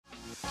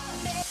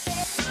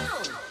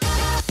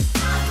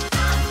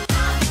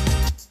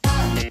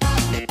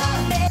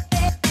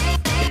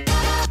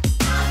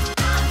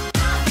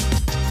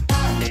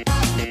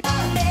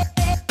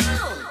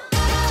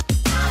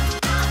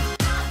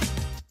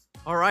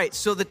right,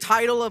 so the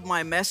title of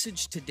my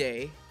message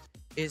today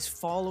is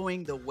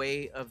Following the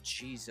Way of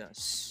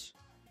Jesus.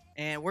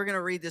 And we're going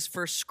to read this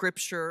first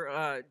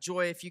scripture.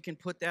 Joy, if you can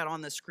put that on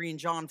the screen,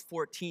 John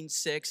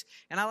 14:6.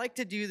 And I like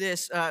to do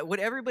this. Would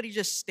everybody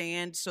just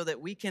stand so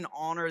that we can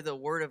honor the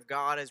word of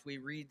God as we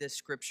read this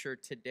scripture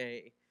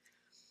today?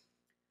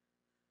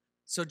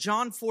 So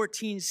John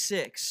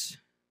 14:6,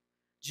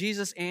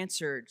 Jesus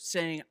answered,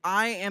 saying,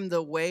 I am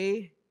the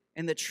way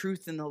and the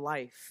truth and the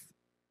life.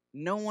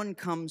 No one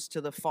comes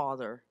to the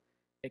Father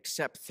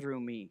except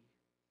through me.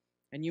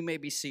 And you may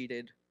be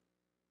seated.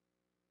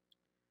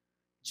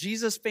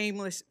 Jesus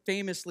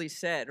famously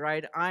said,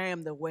 right, I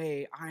am the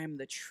way, I am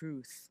the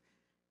truth,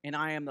 and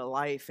I am the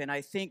life. And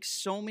I think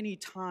so many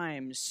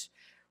times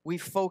we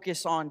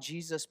focus on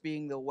Jesus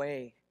being the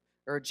way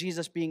or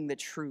Jesus being the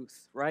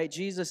truth, right?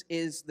 Jesus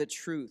is the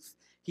truth.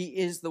 He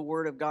is the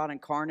Word of God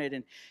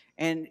incarnate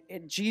and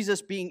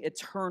Jesus being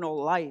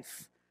eternal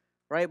life,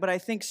 right? But I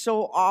think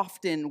so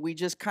often we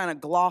just kind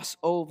of gloss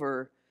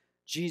over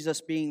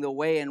Jesus being the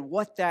way and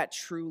what that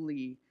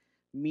truly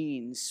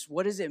means.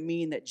 What does it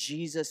mean that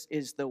Jesus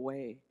is the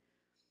way?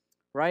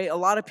 Right? A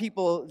lot of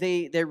people,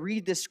 they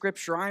read this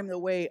scripture, I am the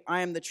way,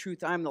 I am the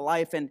truth, I am the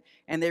life, and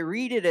they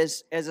read it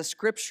as a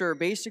scripture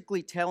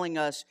basically telling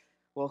us,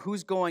 well,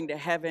 who's going to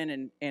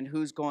heaven and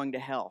who's going to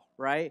hell,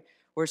 right?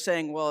 We're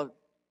saying, well,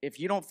 if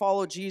you don't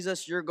follow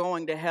Jesus, you're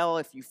going to hell.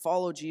 If you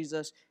follow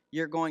Jesus,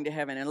 you're going to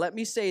heaven. And let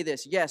me say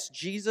this, yes,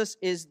 Jesus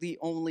is the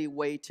only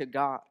way to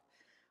God.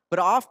 But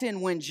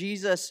often when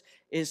Jesus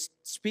is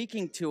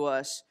speaking to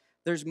us,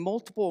 there's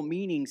multiple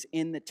meanings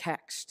in the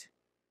text.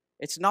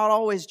 It's not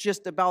always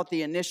just about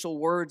the initial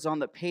words on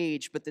the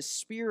page, but the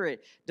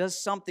Spirit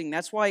does something.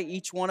 That's why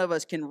each one of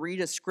us can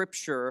read a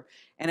scripture,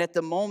 and at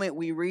the moment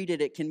we read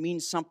it, it can mean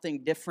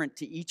something different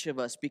to each of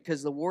us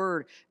because the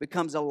Word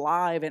becomes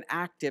alive and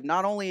active.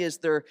 Not only is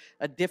there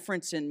a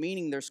difference in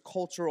meaning, there's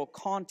cultural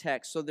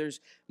context. So there's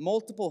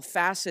multiple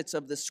facets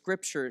of the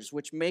scriptures,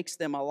 which makes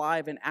them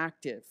alive and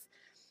active.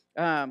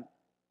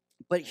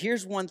 But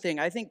here's one thing.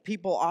 I think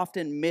people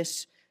often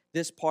miss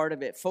this part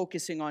of it,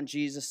 focusing on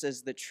Jesus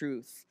as the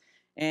truth.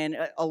 And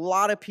a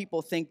lot of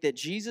people think that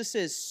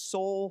Jesus'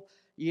 sole,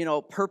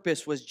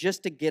 purpose was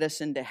just to get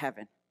us into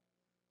heaven,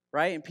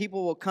 right? And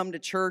people will come to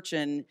church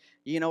and,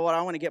 you know what,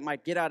 I want to get my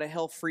get out of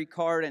hell free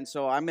card, and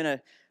so I'm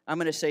gonna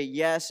say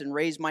yes and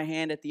raise my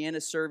hand at the end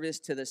of service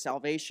to the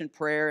salvation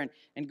prayer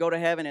and go to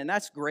heaven. And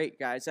that's great,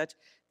 guys.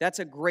 That's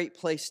a great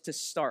place to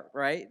start,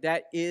 right?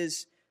 That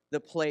is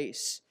the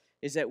place,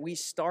 is that we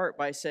start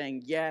by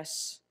saying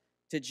yes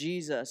to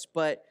Jesus.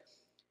 But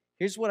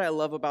here's what I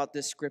love about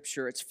this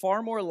scripture. It's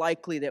far more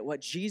likely that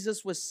what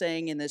Jesus was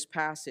saying in this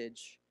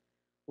passage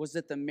was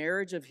that the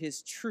marriage of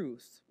his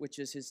truth, which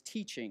is his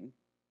teaching,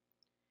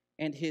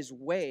 and his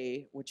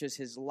way, which is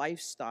his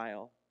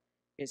lifestyle,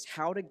 is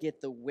how to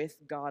get the with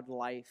God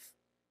life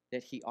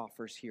that he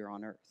offers here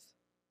on earth.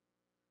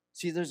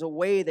 See, there's a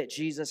way that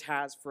Jesus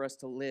has for us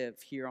to live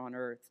here on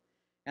earth.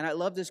 And I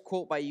love this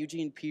quote by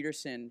Eugene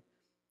Peterson.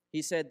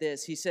 He said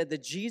this, he said, the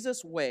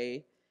Jesus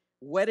way,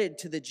 wedded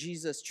to the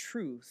Jesus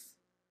truth,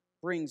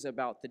 brings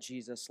about the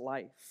Jesus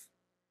life.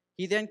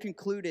 He then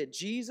concluded,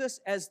 Jesus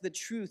as the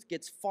truth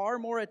gets far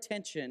more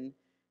attention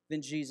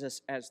than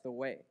Jesus as the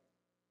way.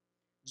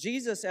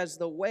 Jesus as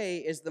the way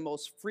is the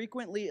most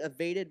frequently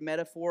evaded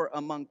metaphor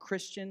among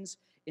Christians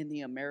in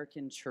the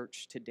American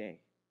church today.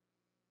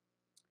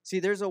 See,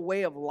 there's a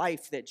way of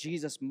life that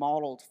Jesus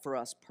modeled for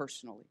us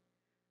personally.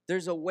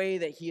 There's a way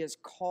that he is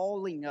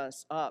calling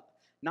us up,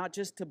 not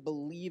just to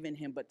believe in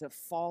him, but to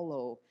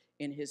follow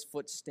in his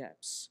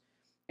footsteps.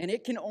 And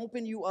it can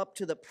open you up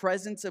to the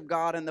presence of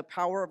God and the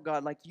power of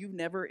God like you've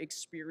never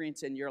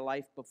experienced in your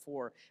life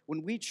before.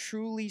 When we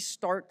truly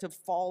start to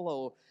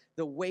follow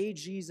the way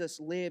Jesus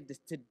lived,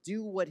 to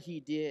do what he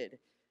did,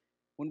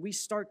 when we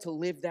start to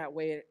live that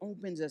way, it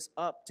opens us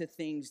up to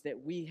things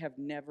that we have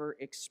never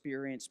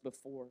experienced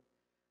before.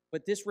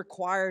 But this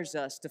requires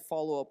us to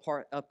follow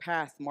a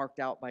path marked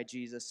out by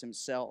Jesus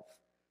himself.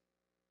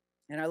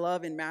 And I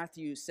love in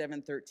Matthew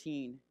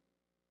 7:13,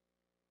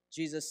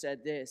 Jesus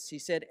said this. He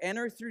said,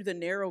 enter through the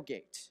narrow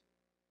gate,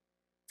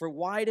 for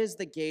wide is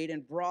the gate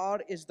and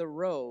broad is the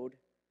road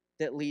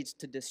that leads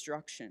to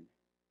destruction,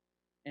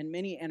 and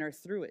many enter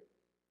through it.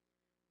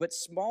 But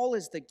small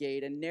is the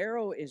gate and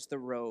narrow is the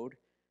road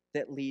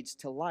that leads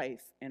to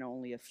life, and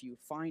only a few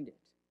find it.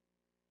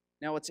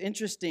 Now, what's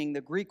interesting,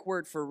 the Greek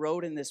word for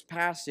road in this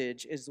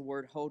passage is the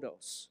word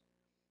hodos,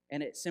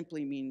 and it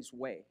simply means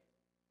way.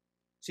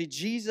 See,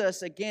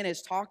 Jesus, again,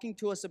 is talking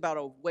to us about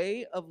a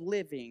way of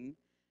living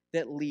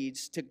that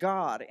leads to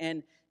God.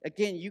 And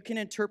again, you can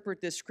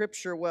interpret this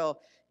scripture, well,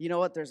 you know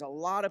what, there's a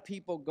lot of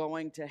people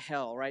going to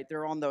hell, right?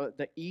 They're on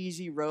the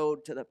easy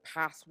road to the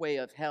pathway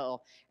of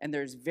hell, and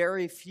there's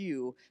very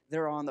few that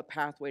are on the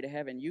pathway to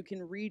heaven. You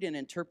can read and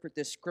interpret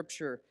this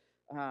scripture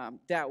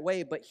that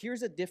way, but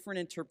here's a different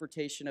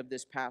interpretation of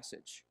this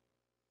passage.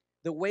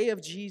 The way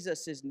of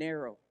Jesus is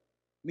narrow,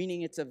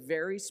 meaning it's a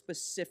very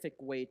specific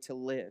way to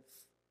live.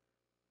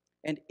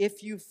 And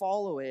if you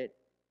follow it,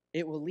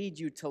 it will lead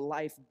you to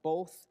life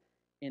both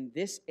in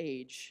this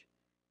age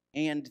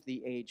and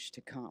the age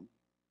to come.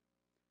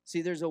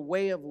 See, there's a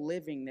way of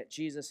living that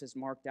Jesus has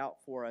marked out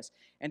for us.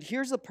 And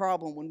here's the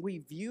problem: when we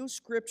view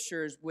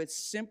scriptures with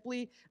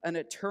simply an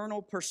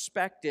eternal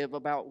perspective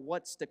about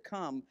what's to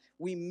come,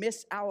 we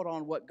miss out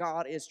on what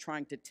God is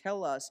trying to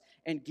tell us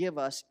and give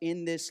us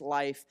in this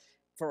life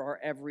for our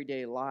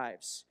everyday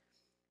lives.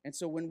 And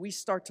so when we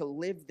start to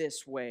live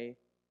this way,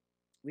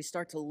 we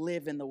start to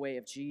live in the way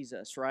of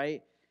Jesus,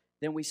 right?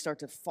 Then we start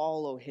to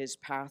follow his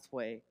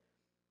pathway.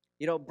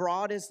 You know,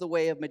 broad is the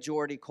way of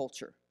majority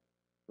culture,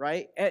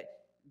 right?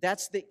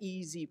 That's the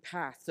easy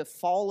path, to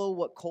follow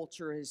what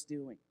culture is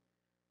doing,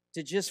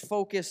 to just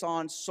focus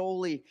on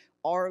solely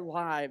our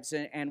lives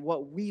and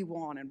what we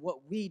want and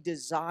what we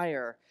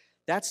desire.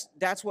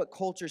 That's what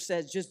culture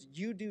says. Just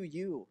you do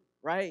you,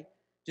 right?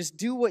 Just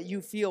do what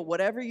you feel.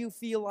 Whatever you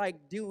feel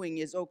like doing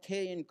is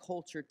okay in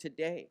culture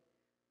today.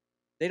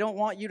 They don't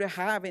want you to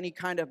have any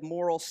kind of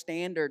moral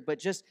standard, but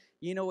just,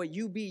 you know what,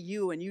 you be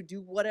you and you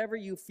do whatever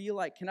you feel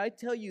like. Can I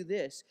tell you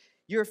this?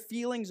 Your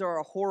feelings are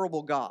a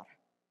horrible God.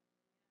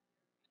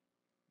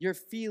 Your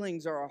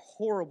feelings are a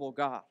horrible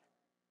God.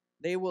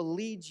 They will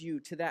lead you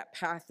to that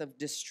path of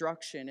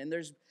destruction. And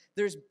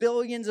there's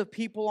billions of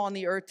people on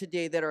the earth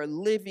today that are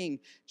living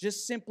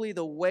just simply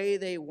the way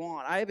they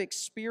want. I have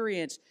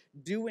experienced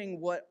doing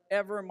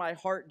whatever my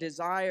heart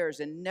desires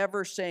and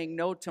never saying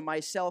no to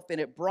myself, and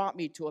it brought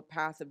me to a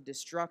path of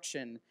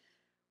destruction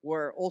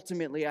where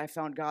ultimately I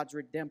found God's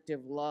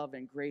redemptive love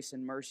and grace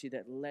and mercy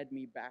that led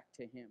me back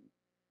to him.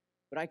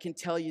 But I can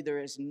tell you there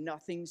is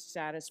nothing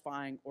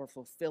satisfying or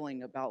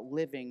fulfilling about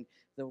living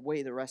the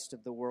way the rest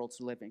of the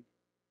world's living.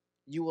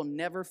 You will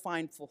never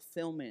find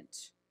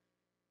fulfillment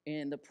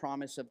in the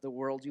promise of the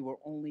world. You will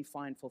only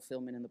find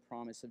fulfillment in the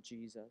promise of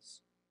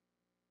Jesus.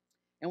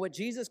 And what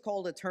Jesus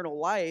called eternal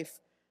life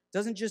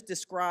doesn't just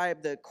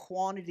describe the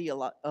quantity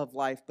of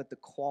life, but the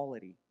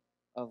quality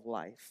of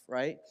life,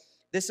 right?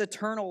 This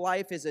eternal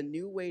life is a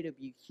new way to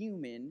be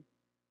human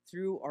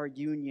through our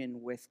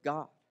union with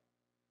God.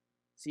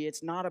 See,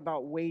 it's not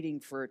about waiting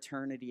for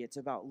eternity. It's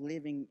about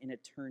living in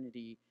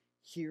eternity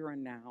here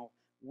and now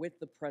with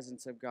the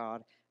presence of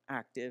God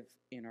active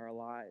in our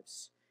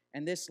lives.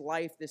 And this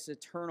life, this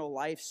eternal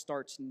life,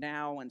 starts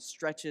now and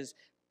stretches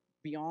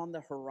beyond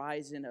the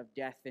horizon of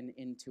death and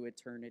into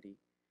eternity.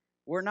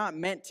 We're not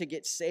meant to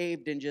get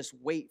saved and just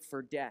wait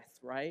for death,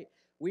 right?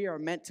 We are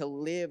meant to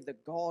live the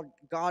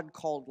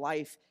God-called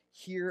life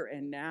here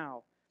and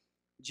now.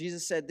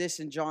 Jesus said this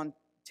in John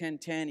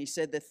 10:10. He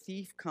said, "The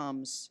thief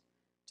comes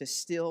to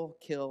steal,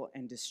 kill,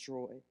 and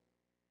destroy.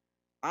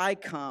 I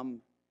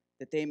come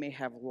that they may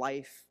have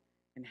life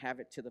and have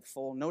it to the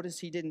full." Notice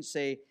he didn't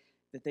say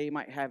that they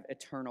might have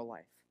eternal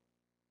life.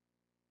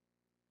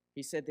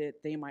 He said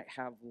that they might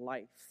have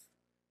life.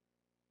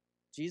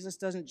 Jesus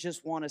doesn't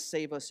just want to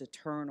save us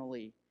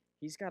eternally.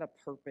 He's got a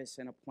purpose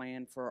and a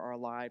plan for our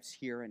lives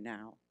here and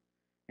now.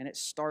 And it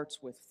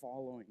starts with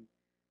following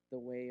the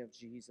way of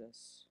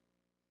Jesus.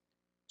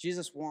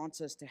 Jesus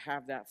wants us to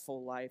have that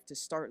full life, to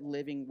start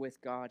living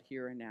with God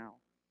here and now.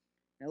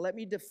 Now let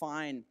me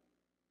define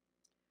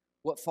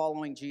what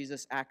following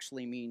Jesus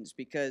actually means,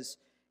 because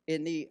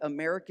in the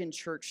American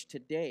church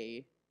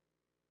today,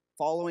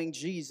 following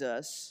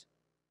Jesus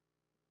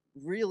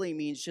really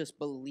means just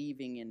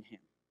believing in him,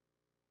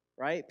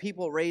 right?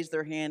 People raise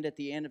their hand at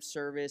the end of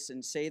service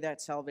and say that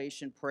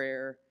salvation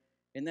prayer,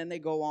 and then they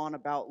go on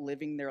about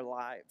living their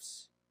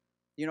lives.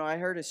 You know, I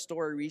heard a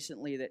story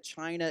recently that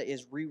China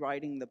is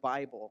rewriting the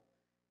Bible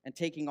and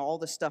taking all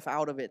the stuff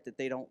out of it that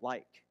they don't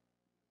like.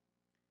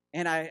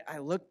 And I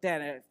looked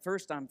at it. At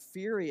first, I'm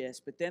furious,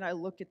 but then I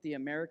look at the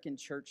American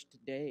church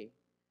today.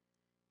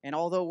 And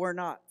although we're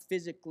not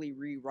physically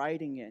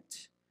rewriting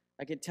it,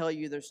 I can tell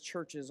you there's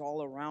churches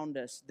all around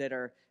us that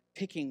are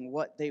picking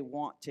what they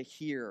want to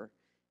hear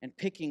and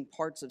picking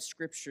parts of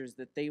scriptures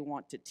that they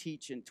want to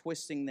teach and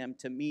twisting them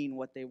to mean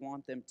what they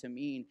want them to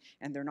mean.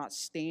 And they're not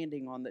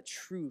standing on the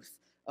truth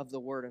of the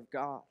Word of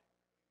God.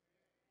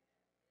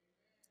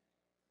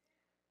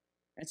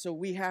 And so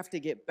we have to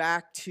get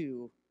back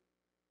to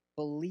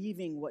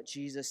believing what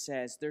Jesus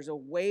says. There's a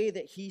way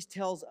that he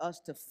tells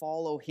us to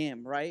follow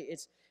him, right?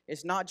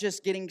 It's not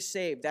just getting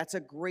saved. That's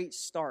a great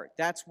start.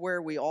 That's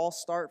where we all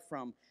start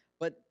from.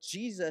 But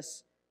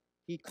Jesus,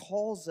 he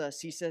calls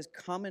us. He says,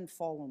 "Come and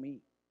follow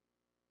me."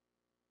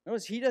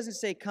 Notice he doesn't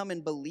say, "Come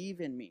and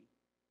believe in me."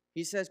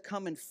 He says,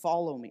 "Come and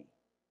follow me."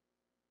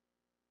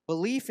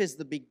 Belief is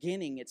the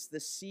beginning. It's the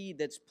seed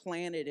that's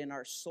planted in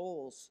our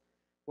souls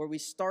where we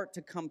start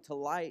to come to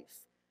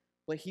life.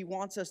 But he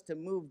wants us to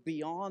move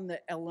beyond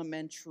the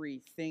elementary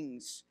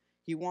things.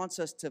 He wants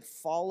us to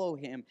follow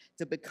him,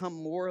 to become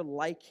more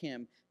like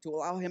him, to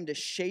allow him to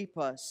shape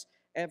us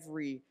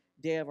every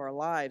day of our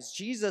lives.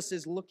 Jesus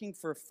is looking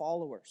for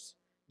followers,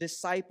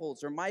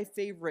 disciples, or my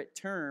favorite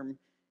term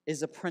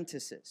is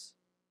apprentices.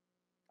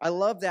 I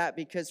love that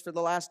because for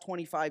the last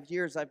 25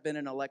 years, I've been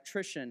an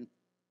electrician,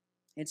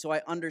 and so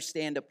I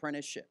understand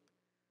apprenticeship.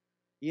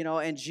 You know,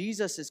 and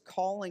Jesus is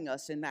calling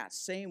us in that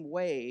same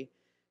way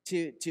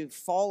to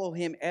follow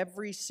him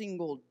every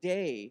single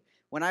day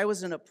When I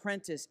was an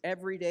apprentice,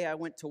 every day I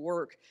went to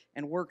work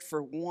and worked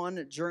for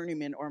one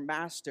journeyman or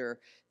master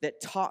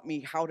that taught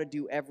me how to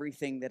do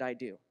everything that I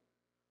do.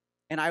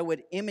 And I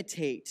would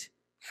imitate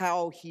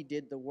how he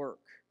did the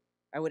work.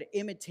 I would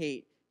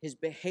imitate his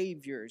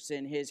behaviors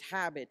and his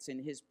habits and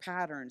his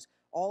patterns.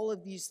 All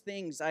of these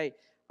things, I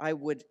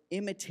would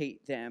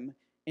imitate them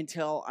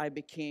until I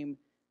became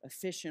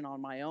efficient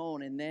on my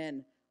own, and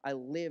then I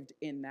lived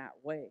in that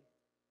way.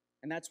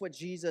 And that's what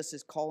Jesus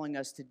is calling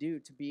us to do,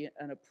 to be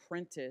an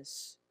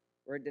apprentice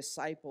or a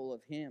disciple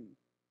of him.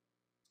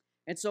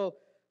 And so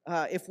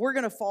if we're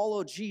going to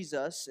follow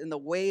Jesus in the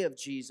way of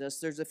Jesus,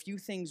 there's a few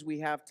things we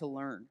have to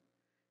learn.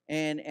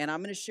 And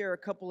I'm going to share a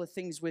couple of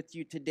things with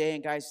you today.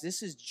 And guys,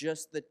 this is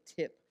just the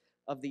tip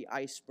of the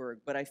iceberg.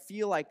 But I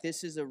feel like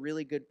this is a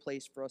really good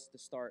place for us to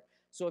start.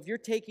 So if you're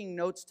taking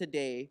notes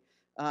today,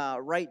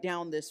 write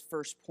down this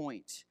first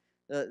point.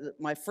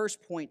 My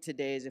first point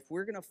today is if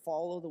we're going to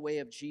follow the way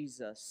of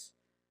Jesus,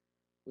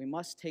 we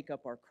must take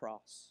up our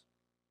cross.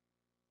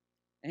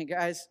 And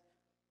guys,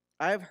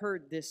 I've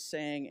heard this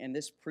saying and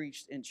this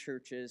preached in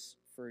churches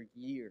for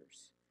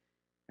years.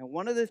 And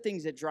one of the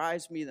things that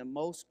drives me the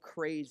most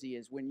crazy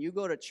is when you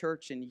go to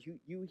church and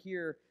you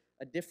hear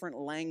a different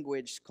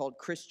language called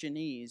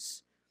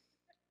Christianese,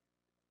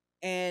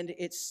 and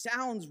it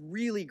sounds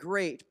really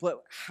great,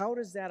 but how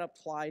does that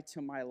apply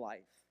to my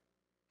life?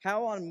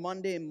 How on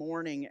Monday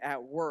morning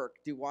at work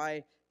do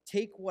I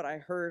take what I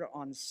heard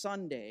on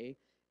Sunday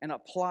and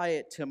apply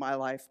it to my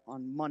life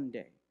on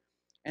Monday?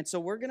 And so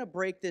we're going to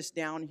break this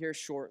down here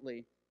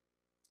shortly.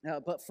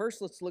 But first,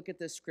 let's look at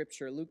this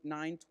scripture, Luke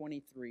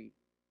 9:23.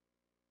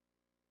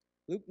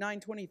 Luke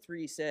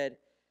 9:23 said,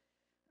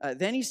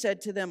 Then he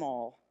said to them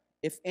all,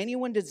 if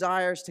anyone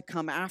desires to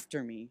come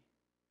after me,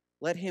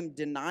 let him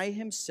deny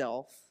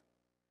himself,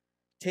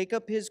 take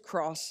up his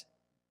cross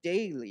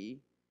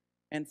daily,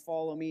 and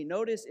follow me.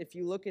 Notice if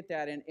you look at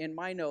that in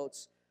my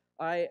notes,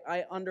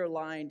 I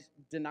underlined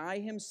deny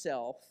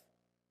himself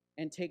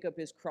and take up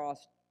his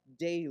cross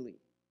daily,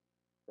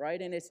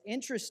 right? And it's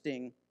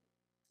interesting.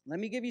 Let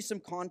me give you some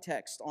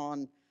context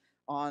on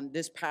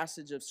this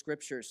passage of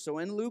Scripture. So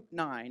in Luke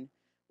 9,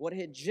 what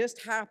had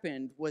just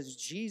happened was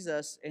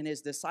Jesus and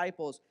his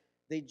disciples,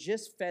 they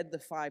just fed the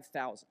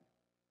 5,000,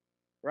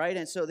 right?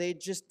 And so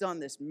they'd just done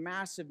this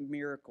massive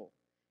miracle.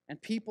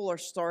 And people are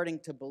starting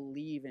to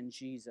believe in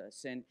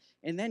Jesus.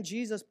 And then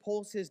Jesus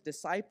pulls his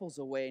disciples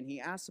away and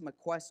he asks them a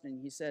question.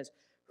 He says,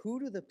 who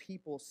do the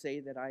people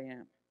say that I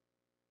am?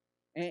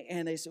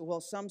 And they say,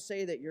 well, some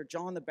say that you're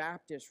John the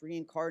Baptist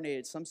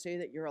reincarnated. Some say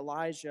that you're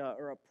Elijah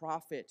or a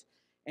prophet.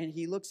 And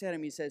he looks at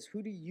him, he says,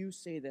 who do you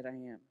say that I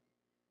am?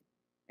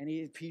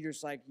 And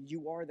Peter's like,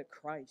 you are the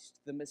Christ,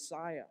 the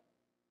Messiah,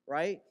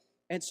 right?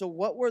 And so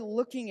what we're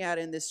looking at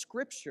in this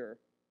scripture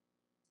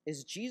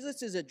is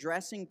Jesus is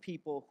addressing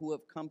people who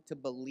have come to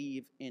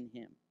believe in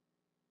him,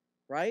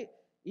 right?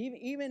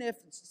 Even if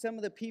some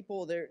of the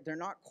people, they're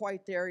not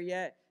quite there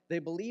yet, they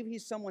believe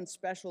he's someone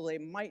special, they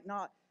might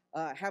not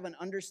have an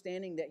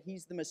understanding that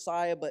he's the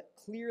Messiah, but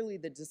clearly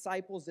the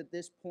disciples at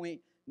this point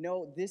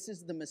know this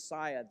is the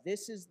Messiah,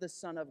 this is the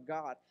Son of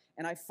God.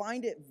 And I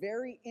find it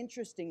very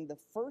interesting, the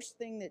first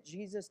thing that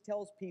Jesus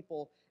tells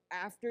people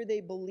after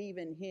they believe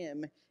in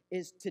him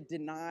is to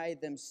deny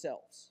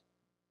themselves.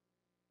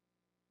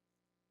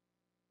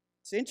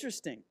 It's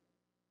interesting.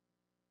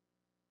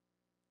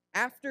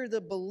 After the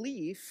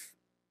belief,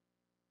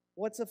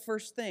 what's the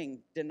first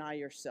thing? Deny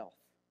yourself.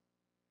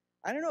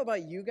 I don't know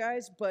about you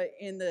guys, but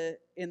in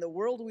the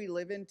world we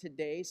live in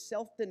today,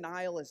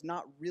 self-denial is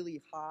not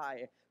really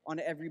high on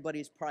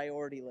everybody's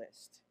priority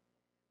list.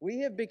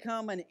 We have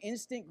become an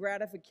instant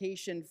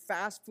gratification,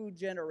 fast food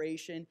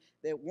generation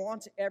that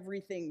wants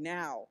everything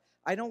now.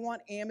 I don't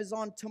want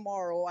Amazon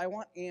tomorrow. I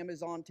want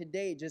Amazon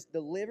today. Just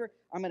deliver.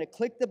 I'm going to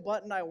click the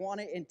button. I want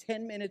it in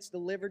 10 minutes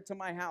delivered to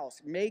my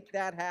house. Make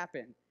that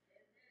happen,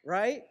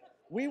 right?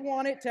 We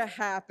want it to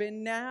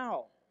happen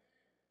now.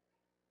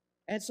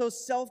 And so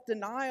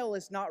self-denial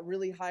is not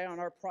really high on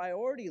our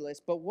priority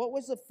list. But what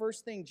was the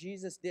first thing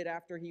Jesus did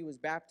after he was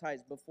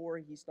baptized, before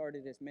he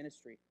started his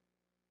ministry?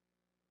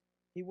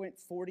 He went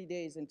 40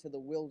 days into the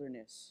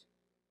wilderness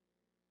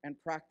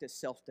and practiced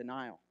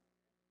self-denial.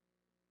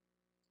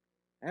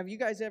 Have you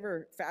guys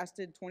ever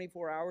fasted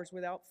 24 hours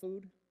without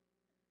food?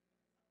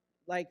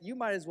 Like, you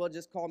might as well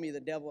just call me the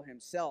devil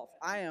himself.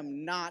 I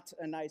am not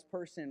a nice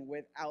person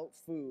without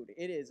food.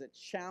 It is a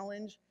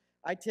challenge.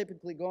 I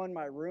typically go in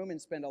my room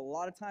and spend a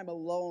lot of time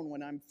alone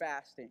when I'm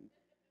fasting,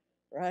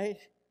 right?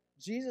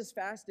 Jesus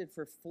fasted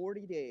for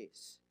 40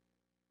 days.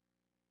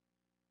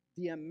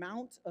 The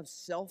amount of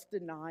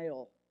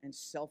self-denial and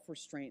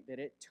self-restraint that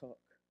it took.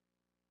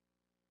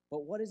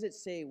 But what does it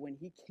say when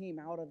he came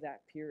out of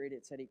that period?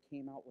 It said he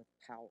came out with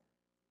power.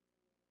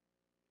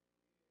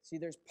 See,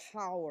 there's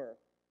power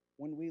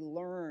when we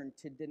learn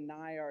to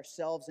deny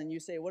ourselves. And you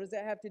say, what does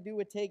that have to do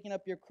with taking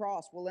up your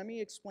cross? Well, let me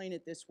explain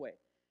it this way.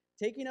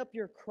 Taking up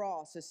your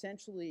cross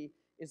essentially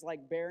is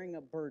like bearing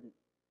a burden.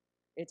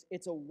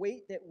 It's a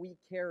weight that we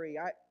carry.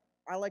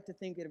 I like to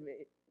think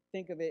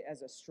of it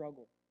as a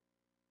struggle.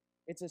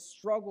 It's a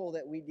struggle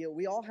that we deal.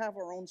 We all have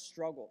our own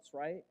struggles,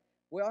 right?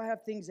 We all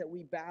have things that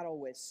we battle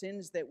with,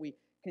 sins that we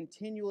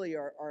continually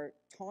are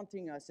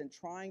taunting us and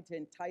trying to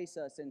entice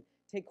us and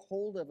take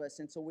hold of us.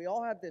 And so we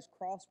all have this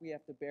cross we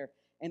have to bear.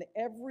 And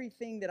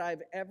everything that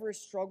I've ever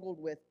struggled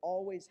with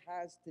always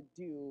has to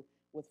do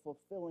with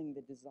fulfilling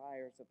the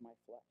desires of my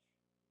flesh.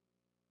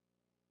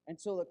 And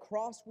so the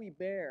cross we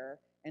bear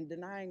and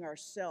denying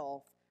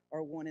ourselves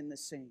are one and the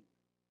same.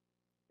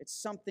 It's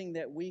something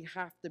that we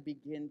have to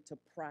begin to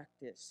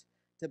practice,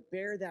 to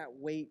bear that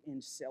weight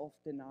in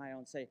self-denial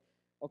and say,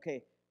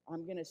 okay,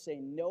 I'm going to say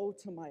no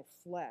to my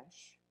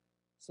flesh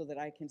so that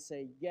I can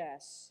say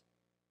yes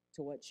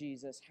to what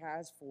Jesus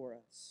has for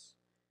us.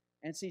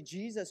 And see,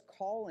 Jesus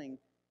calling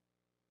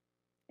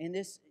in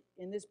this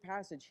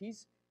passage,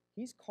 he's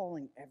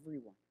calling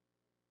everyone.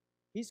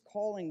 He's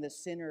calling the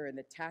sinner and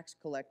the tax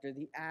collector,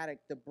 the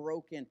addict, the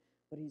broken,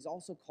 but he's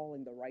also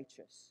calling the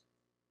righteous.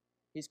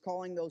 He's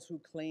calling those who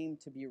claim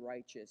to be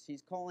righteous.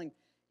 He's calling,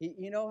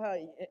 you know how,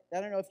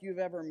 I don't know if you've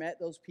ever met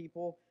those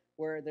people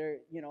where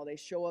they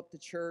show up to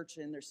church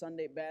in their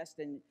Sunday best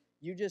and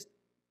you just,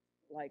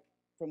 like,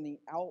 from the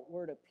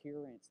outward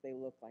appearance, they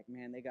look like,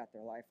 man, they got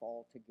their life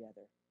all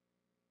together.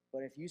 But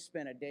if you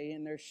spent a day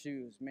in their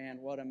shoes, man,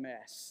 what a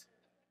mess,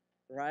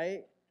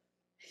 right?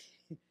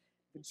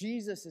 But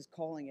Jesus is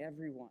calling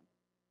everyone.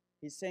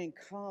 He's saying,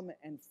 come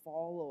and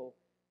follow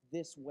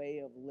this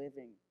way of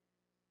living.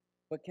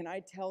 But can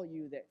I tell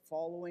you that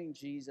following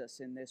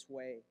Jesus in this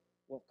way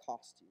will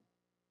cost you?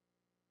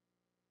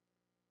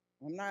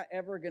 I'm not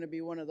ever going to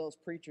be one of those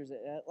preachers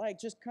that,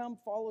 just come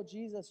follow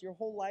Jesus. Your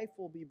whole life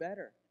will be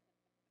better.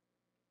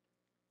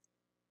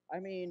 I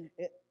mean,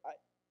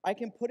 I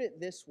can put it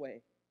this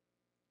way.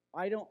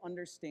 I don't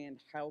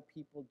understand how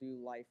people do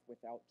life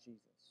without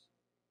Jesus.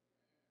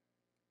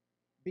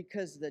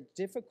 Because the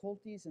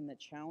difficulties and the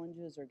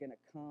challenges are going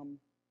to come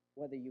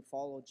whether you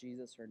follow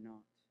Jesus or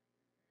not.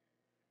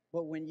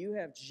 But when you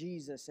have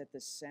Jesus at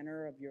the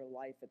center of your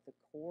life, at the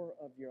core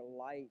of your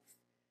life,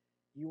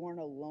 you aren't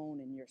alone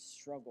in your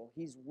struggle.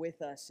 He's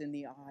with us in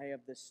the eye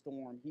of the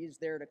storm. He's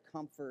there to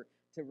comfort,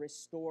 to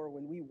restore.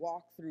 When we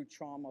walk through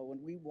trauma,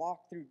 when we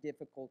walk through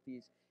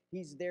difficulties,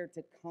 He's there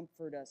to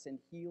comfort us and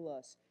heal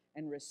us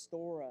and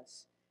restore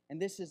us.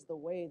 And this is the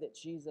way that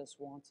Jesus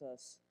wants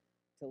us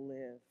to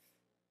live.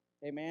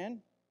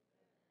 Amen?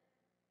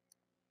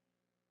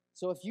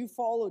 So if you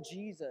follow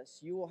Jesus,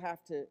 you will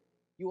have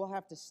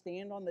to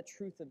stand on the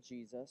truth of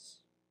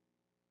Jesus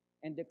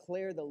and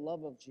declare the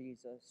love of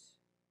Jesus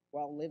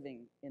while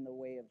living in the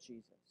way of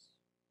Jesus.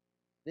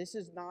 This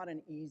is not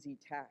an easy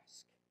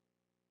task.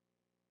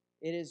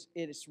 It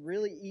is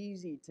really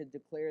easy to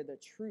declare the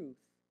truth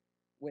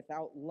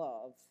without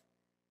love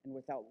and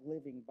without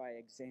living by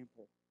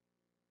example.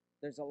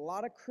 There's a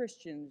lot of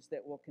Christians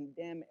that will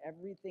condemn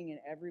everything and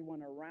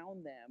everyone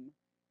around them,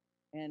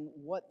 and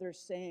what they're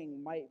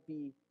saying might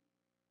be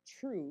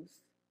truth,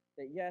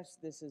 that yes,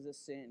 this is a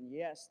sin,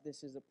 yes,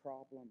 this is a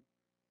problem.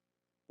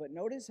 But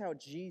notice how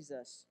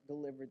Jesus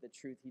delivered the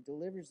truth. He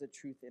delivers the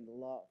truth in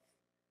love,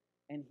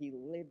 and He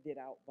lived it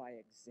out by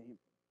example.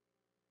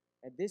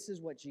 And this is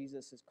what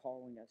Jesus is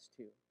calling us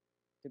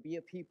to be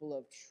a people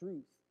of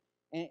truth.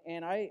 And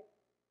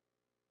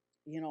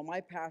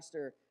my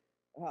pastor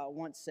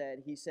once said,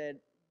 he said,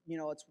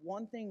 it's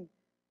one thing,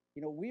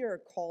 we are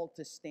called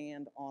to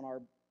stand on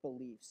our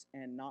beliefs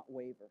and not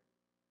waver.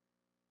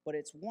 But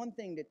it's one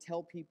thing to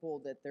tell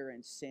people that they're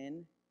in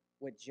sin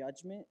with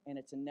judgment, and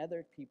it's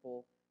another thing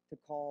to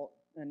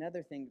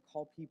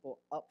call people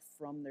up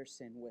from their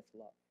sin with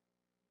love.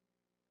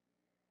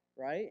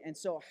 Right? And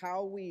so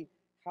how we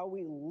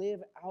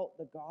live out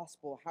the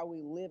gospel, how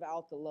we live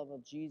out the love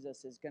of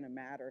Jesus is going to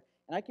matter.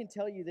 And I can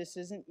tell you this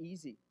isn't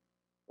easy.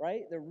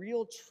 Right? The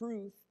real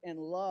truth and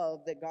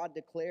love that God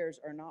declares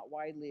are not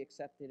widely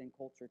accepted in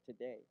culture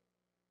today.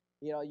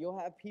 You'll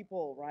have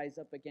people rise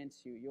up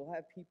against you. You'll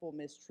have people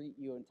mistreat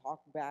you and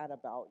talk bad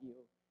about you.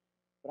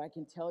 But I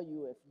can tell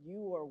you, if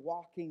you are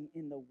walking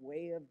in the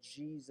way of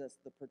Jesus,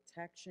 the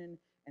protection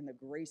and the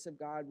grace of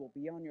God will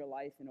be on your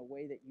life in a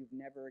way that you've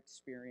never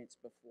experienced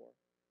before.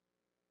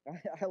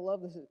 I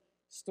love this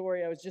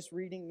story I was just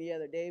reading the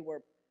other day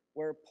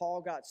where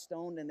Paul got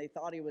stoned and they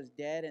thought he was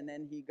dead, and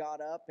then he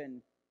got up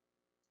and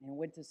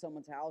went to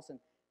someone's house,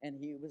 and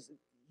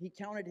he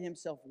counted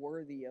himself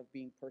worthy of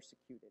being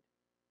persecuted.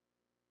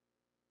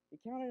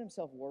 He counted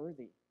himself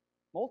worthy.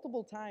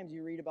 Multiple times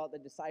you read about the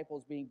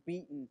disciples being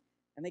beaten,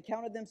 and they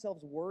counted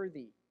themselves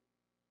worthy.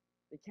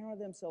 They counted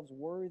themselves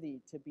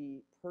worthy to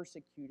be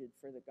persecuted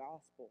for the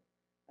gospel.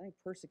 I think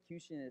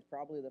persecution is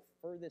probably the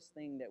furthest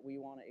thing that we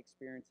want to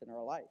experience in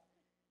our life.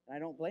 And I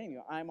don't blame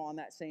you. I'm on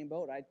that same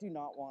boat. I do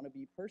not want to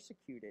be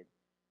persecuted.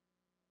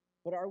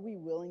 But are we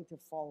willing to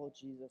follow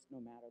Jesus no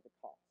matter the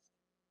cost?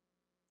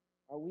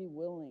 Are we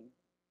willing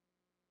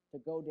to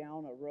go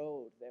down a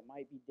road that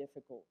might be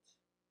difficult?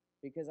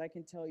 Because I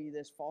can tell you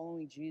this,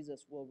 following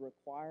Jesus will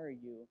require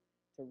you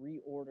to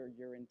reorder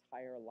your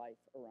entire life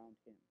around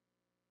Him.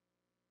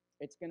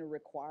 It's going to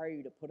require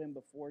you to put Him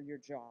before your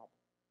job,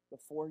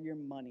 before your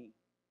money,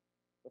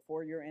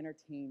 before your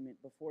entertainment,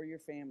 before your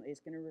family.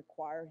 It's going to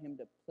require him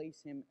to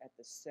place him at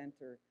the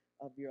center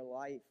of your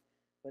life.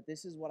 But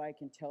this is what I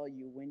can tell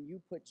you. When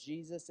you put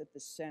Jesus at the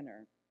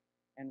center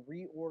and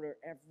reorder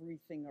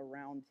everything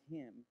around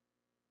him,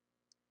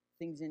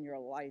 things in your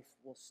life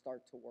will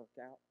start to work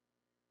out.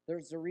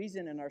 There's a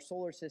reason in our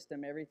solar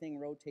system everything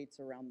rotates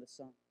around the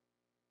sun.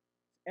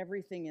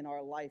 Everything in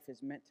our life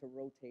is meant to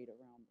rotate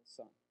around the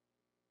sun.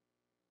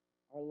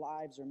 Our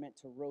lives are meant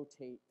to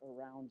rotate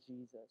around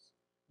Jesus.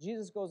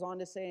 Jesus goes on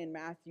to say in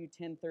Matthew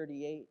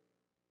 10:38,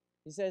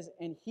 he says,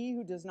 "And he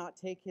who does not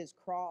take his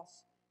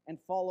cross and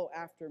follow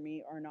after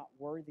me are not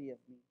worthy of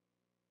me."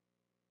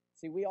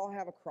 See, we all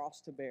have a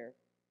cross to bear.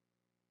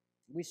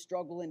 We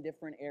struggle in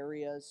different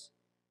areas,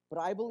 but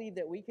I believe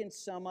that we can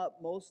sum up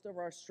most of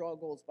our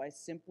struggles by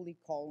simply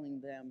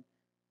calling them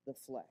the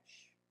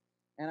flesh.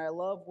 And I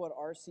love what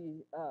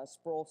R.C.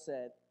 Sproul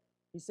said.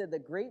 He said, "The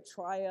great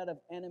triad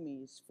of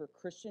enemies for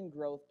Christian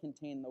growth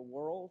contain the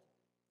world,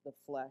 the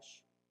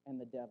flesh, and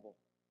the devil."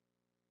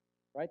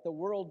 Right? The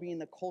world being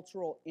the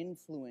cultural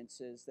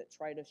influences that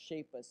try to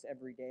shape us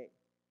every day,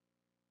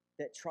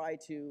 that try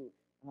to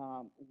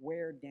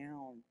wear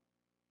down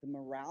the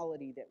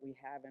morality that we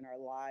have in our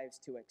lives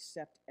to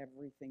accept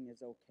everything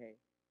is okay.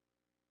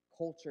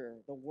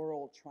 Culture, the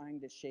world trying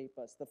to shape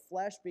us. The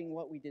flesh being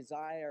what we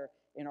desire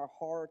in our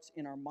hearts,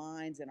 in our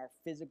minds, in our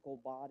physical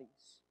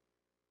bodies.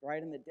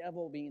 Right? And the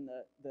devil being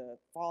the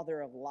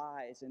father of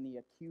lies and the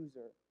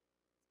accuser.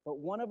 But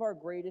one of our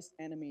greatest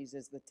enemies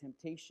is the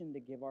temptation to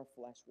give our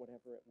flesh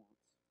whatever it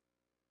wants.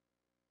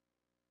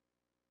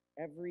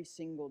 Every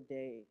single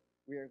day,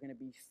 we are going to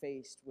be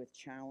faced with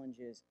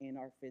challenges in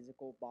our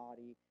physical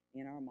body,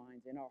 in our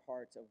minds, in our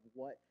hearts of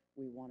what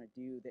we want to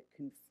do that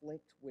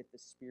conflict with the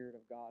Spirit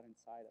of God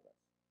inside of us.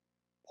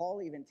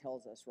 Paul even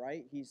tells us,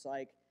 right? He's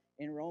like,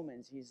 in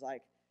Romans, he's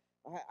like,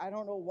 I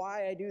don't know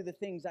why I do the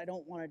things I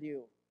don't want to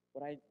do.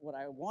 What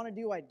I want to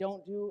do, I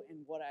don't do,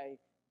 and what I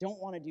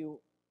don't want to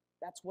do,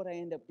 that's what I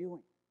end up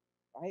doing,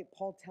 right?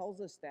 Paul tells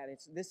us that.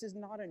 This is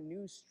not a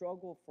new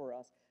struggle for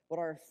us, but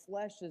our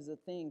flesh is a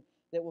thing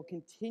that will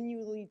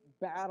continually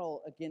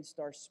battle against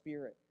our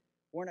spirit.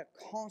 We're in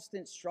a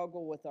constant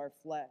struggle with our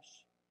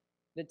flesh.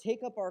 To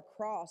take up our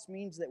cross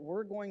means that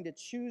we're going to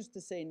choose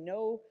to say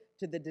no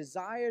to the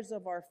desires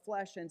of our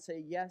flesh and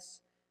say yes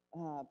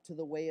to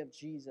the way of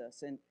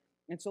Jesus.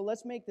 And so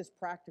let's make this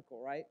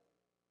practical, right?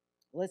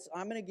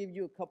 I'm going to give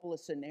you a couple of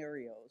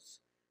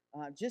scenarios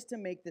just to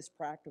make this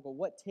practical,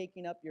 what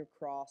taking up your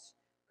cross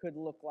could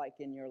look like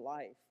in your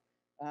life.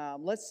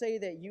 Let's say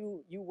that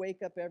you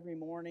wake up every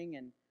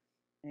morning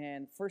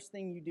and first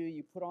thing you do,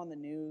 you put on the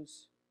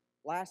news.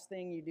 Last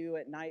thing you do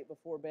at night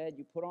before bed,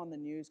 you put on the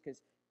news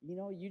because,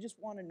 you just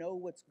want to know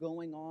what's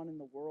going on in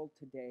the world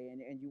today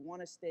and you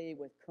want to stay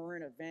with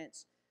current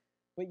events.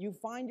 But you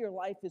find your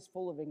life is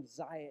full of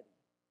anxiety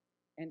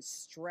and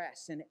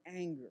stress and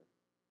anger.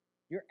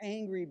 You're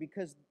angry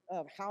because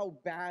of how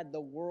bad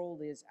the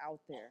world is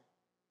out there.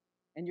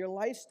 And your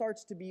life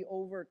starts to be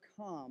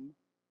overcome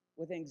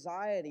with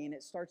anxiety, and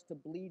it starts to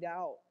bleed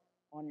out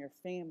on your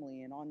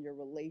family and on your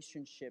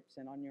relationships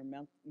and on your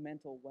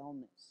mental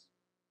wellness.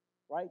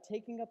 Right?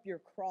 Taking up your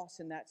cross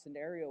in that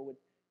scenario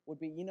would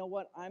be, you know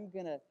what? I'm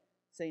going to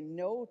say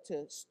no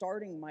to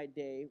starting my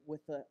day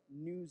with the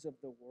news of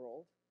the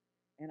world,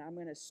 and I'm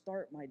going to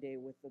start my day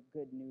with the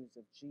good news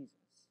of Jesus.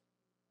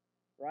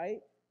 Right?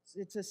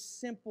 It's a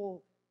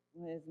simple,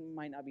 it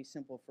might not be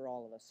simple for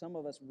all of us. Some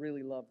of us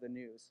really love the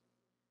news.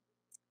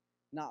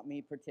 Not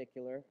me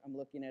particular. I'm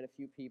looking at a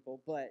few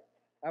people, but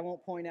I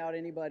won't point out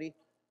anybody.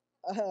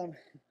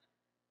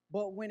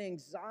 But when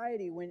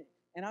anxiety,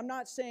 and I'm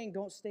not saying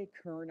don't stay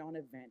current on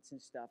events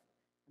and stuff.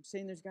 I'm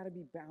saying there's got to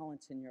be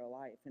balance in your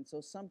life. And so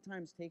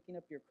sometimes taking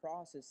up your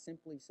cross is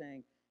simply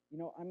saying,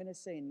 I'm going to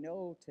say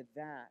no to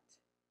that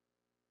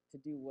to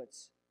do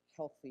what's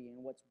healthy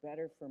and what's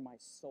better for my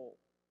soul.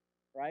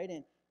 Right?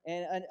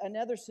 And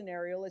another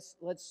scenario,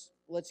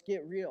 let's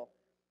get real.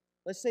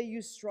 Let's say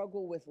you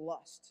struggle with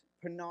lust,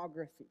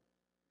 pornography,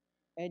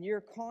 and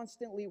you're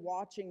constantly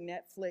watching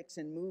Netflix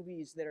and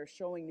movies that are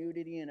showing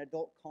nudity and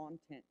adult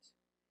content,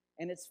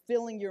 and it's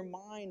filling your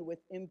mind with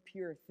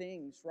impure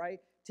things, right?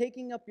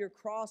 Taking up your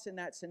cross in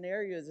that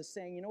scenario is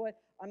saying, you know what?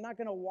 I'm not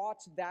going to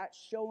watch that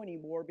show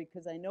anymore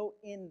because I know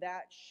in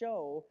that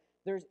show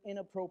there's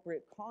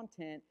inappropriate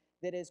content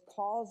that is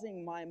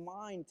causing my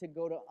mind to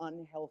go to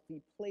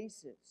unhealthy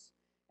places.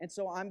 And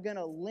so I'm going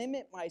to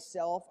limit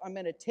myself. I'm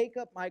going to take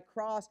up my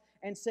cross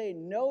and say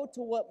no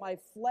to what my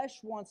flesh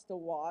wants to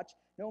watch,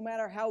 no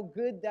matter how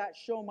good that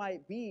show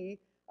might be.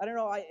 I don't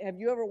know, have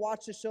you ever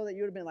watched a show that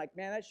you would have been like,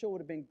 man, that show would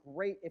have been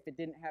great if it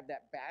didn't have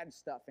that bad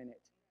stuff in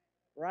it,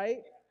 right?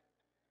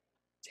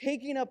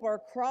 Taking up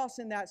our cross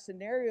in that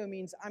scenario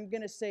means I'm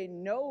going to say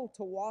no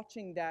to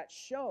watching that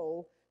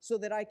show so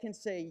that I can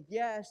say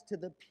yes to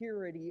the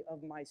purity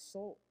of my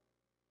soul,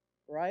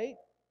 right?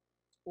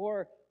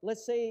 Or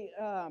let's say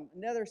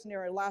another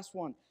scenario, last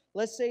one.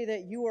 Let's say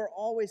that you are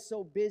always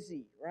so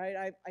busy,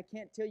 right? I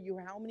can't tell you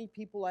how many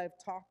people I've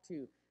talked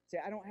to say,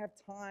 I don't have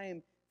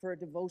time for a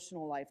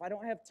devotional life. I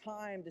don't have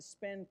time to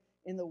spend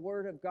in the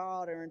Word of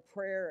God or in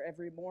prayer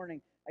every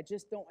morning. I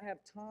just don't have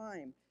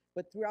time.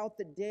 But throughout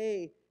the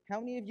day, how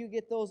many of you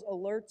get those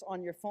alerts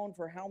on your phone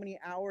for how many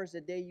hours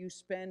a day you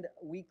spend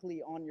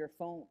weekly on your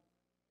phone?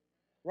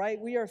 Right?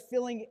 We are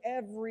filling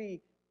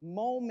every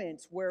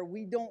moment where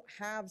we don't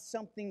have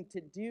something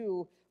to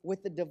do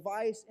with the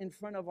device in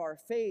front of our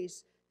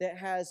face that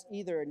has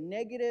either a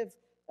negative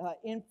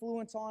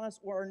influence on us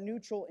or a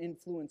neutral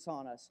influence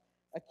on us.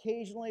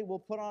 Occasionally, we'll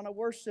put on a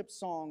worship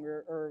song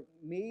or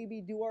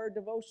maybe do our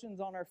devotions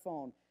on our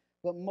phone.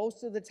 But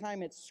most of the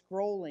time, it's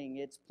scrolling,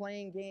 it's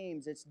playing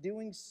games, it's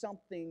doing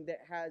something that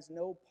has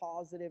no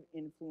positive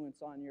influence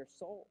on your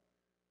soul.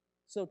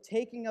 So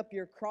taking up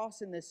your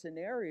cross in this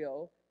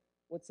scenario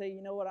would say,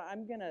 you know what,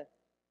 I'm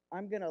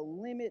gonna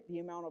limit the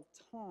amount of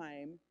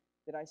time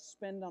that I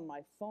spend on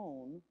my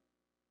phone,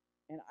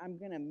 and I'm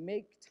gonna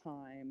make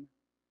time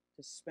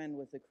to spend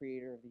with the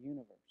creator of the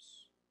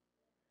universe.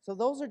 So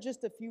those are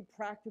just a few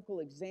practical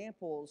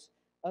examples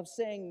of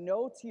saying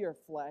no to your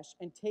flesh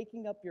and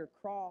taking up your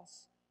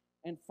cross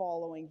and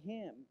following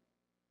him.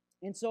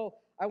 And so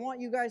I want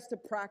you guys to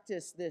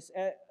practice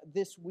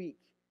this week,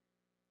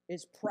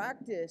 is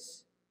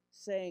practice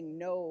saying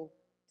no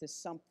to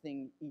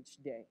something each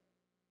day.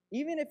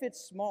 Even if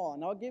it's small,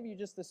 and I'll give you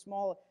just a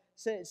small,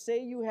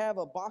 say you have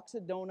a box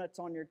of donuts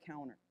on your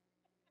counter,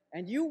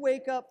 and you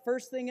wake up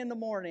first thing in the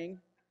morning,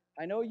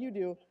 I know you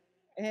do,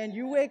 and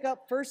you wake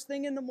up first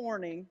thing in the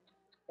morning,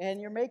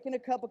 and you're making a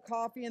cup of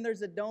coffee, and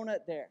there's a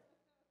donut there.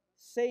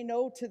 Say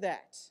no to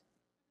that.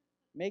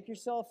 Make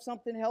yourself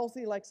something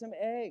healthy like some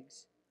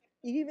eggs.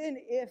 Even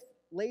if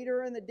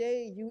later in the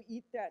day you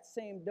eat that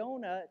same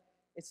donut,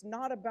 it's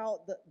not about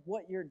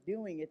what you're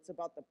doing, it's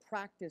about the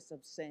practice of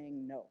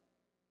saying no.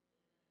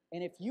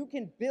 And if you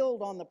can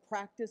build on the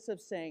practice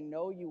of saying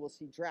no, you will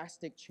see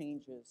drastic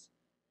changes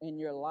in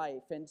your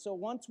life. And so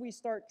once we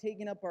start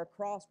taking up our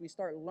cross, we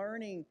start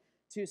learning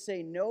to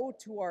say no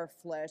to our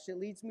flesh. It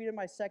leads me to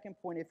my second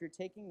point. If you're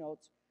taking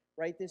notes,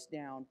 write this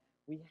down.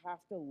 We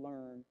have to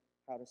learn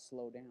how to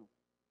slow down.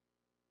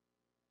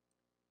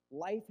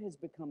 Life has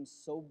become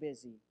so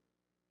busy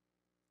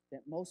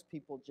that most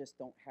people just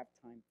don't have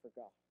time for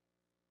God.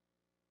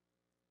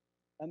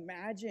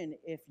 Imagine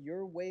if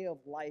your way of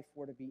life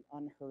were to be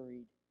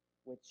unhurried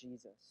with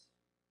Jesus.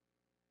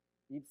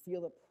 You'd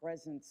feel the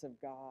presence of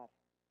God.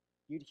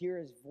 You'd hear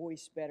his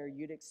voice better.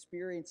 You'd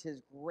experience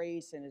his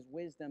grace and his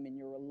wisdom in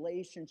your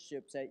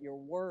relationships, at your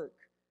work.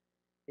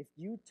 If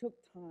you took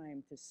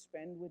time to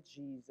spend with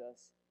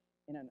Jesus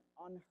in an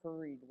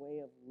unhurried way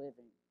of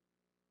living,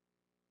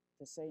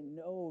 to say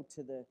no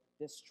to the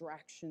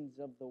distractions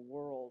of the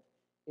world,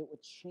 it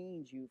would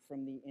change you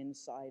from the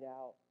inside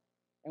out.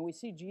 And we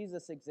see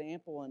Jesus'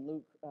 example in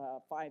Luke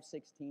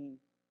 5:16. It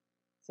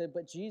said,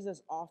 but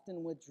Jesus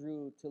often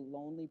withdrew to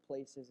lonely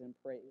places and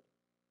prayed.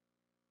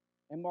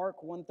 In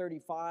Mark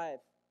 1:35,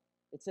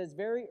 it says,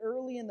 very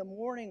early in the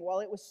morning,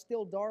 while it was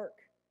still dark,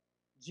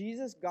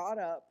 Jesus got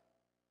up,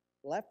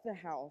 left the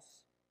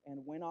house,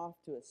 and went off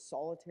to a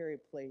solitary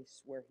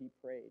place where he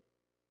prayed.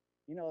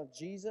 You know, if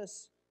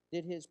Jesus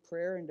did his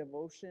prayer and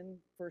devotion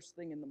first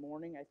thing in the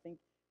morning, I think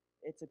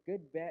it's a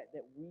good bet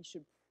that we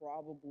should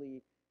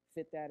probably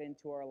fit that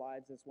into our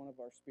lives as one of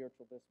our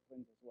spiritual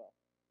disciplines as well.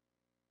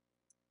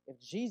 If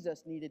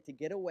Jesus needed to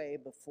get away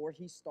before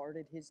he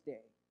started his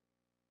day,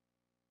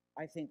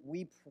 I think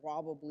we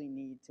probably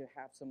need to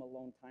have some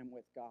alone time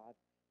with God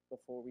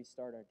before we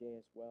start our day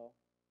as well.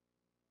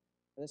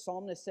 The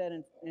psalmist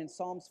said in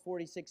Psalms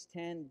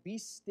 46:10, be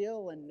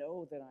still and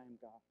know that I am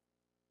God.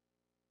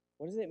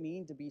 What does it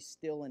mean to be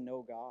still and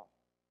know God?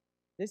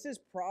 This is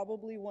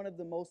probably one of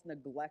the most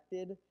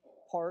neglected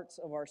parts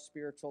of our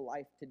spiritual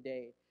life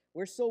today.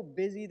 We're so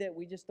busy that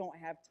we just don't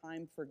have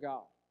time for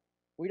God.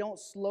 We don't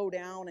slow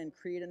down and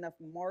create enough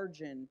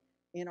margin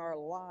in our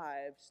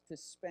lives to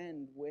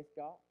spend with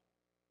God.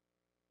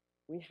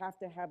 We have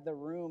to have the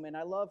room. And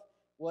I love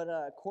what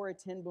Corrie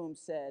ten Boom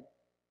said.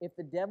 If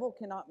the devil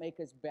cannot make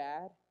us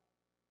bad,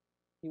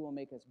 he will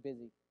make us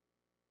busy.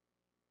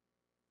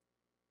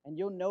 And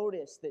you'll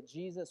notice that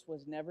Jesus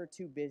was never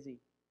too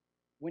busy.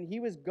 When he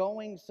was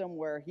going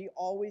somewhere, he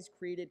always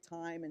created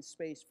time and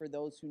space for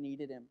those who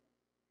needed him.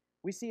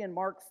 We see in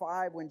Mark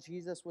 5 when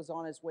Jesus was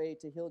on his way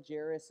to heal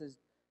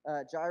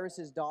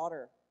Jairus'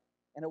 daughter,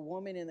 and a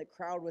woman in the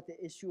crowd with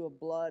the issue of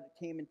blood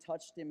came and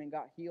touched him and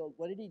got healed.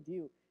 What did he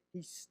do?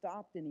 He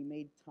stopped and he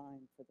made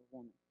time for the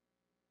woman.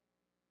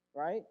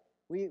 Right?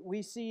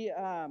 We see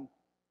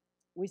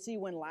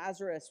when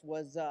Lazarus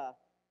was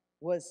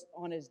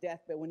on his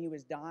deathbed, when he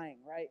was dying,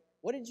 right?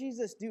 What did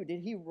Jesus do?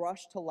 Did he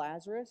rush to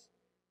Lazarus?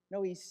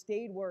 No, he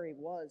stayed where he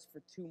was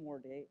for 2 more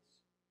days.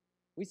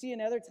 We see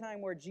another time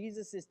where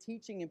Jesus is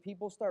teaching and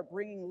people start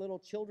bringing little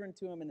children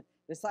to him, and the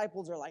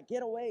disciples are like,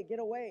 get away,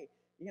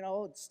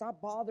 stop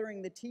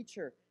bothering the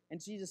teacher.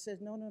 And Jesus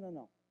says,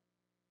 no.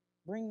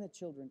 Bring the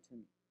children to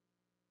me.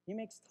 He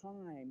makes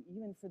time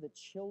even for the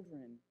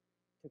children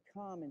to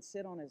come and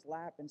sit on his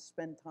lap and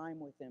spend time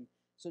with him.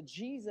 So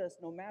Jesus,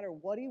 no matter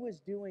what he was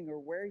doing or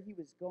where he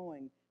was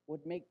going,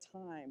 would make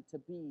time to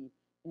be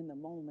in the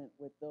moment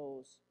with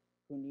those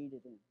who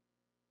needed him.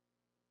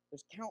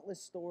 There's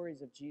countless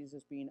stories of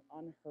Jesus being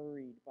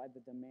unhurried by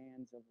the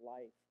demands of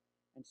life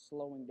and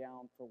slowing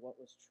down for what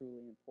was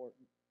truly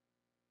important.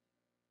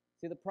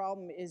 See, the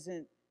problem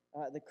isn't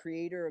the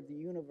creator of the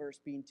universe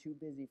being too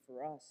busy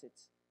for us,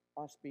 it's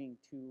us being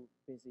too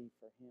busy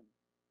for him.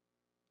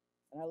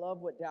 And I love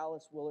what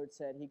Dallas Willard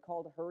said. He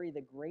called hurry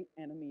the great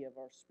enemy of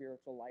our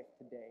spiritual life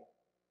today.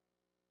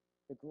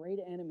 The great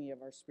enemy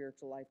of our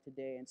spiritual life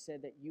today, and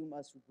said that you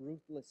must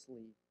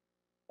ruthlessly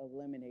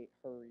eliminate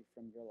hurry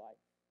from your life.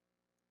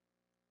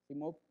 See,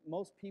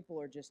 most people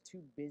are just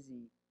too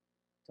busy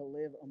to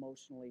live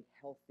emotionally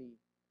healthy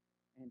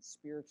and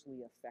spiritually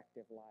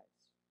effective lives.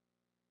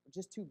 We're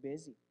just too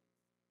busy.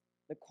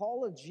 The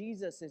call of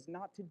Jesus is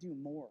not to do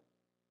more,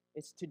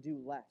 it's to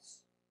do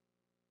less.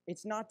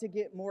 It's not to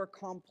get more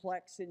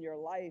complex in your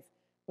life,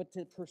 but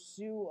to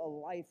pursue a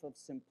life of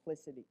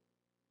simplicity,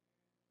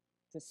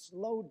 to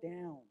slow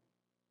down,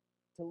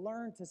 to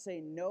learn to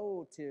say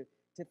no to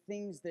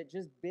things that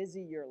just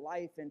busy your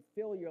life and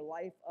fill your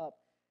life up.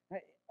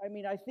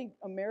 I think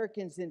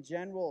Americans in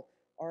general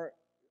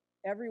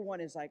everyone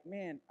is like,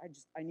 man,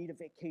 I need a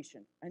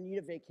vacation. I need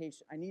a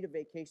vacation. I need a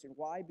vacation.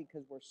 Why?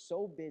 Because we're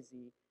so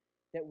busy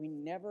that we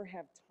never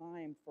have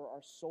time for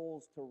our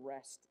souls to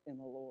rest in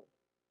the Lord.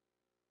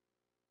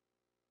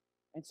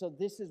 And so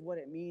this is what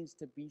it means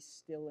to be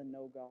still and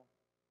know God,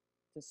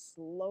 to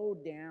slow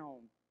down,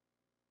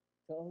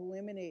 to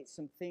eliminate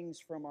some things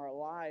from our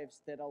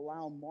lives that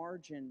allow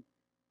margin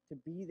to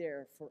be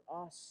there for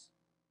us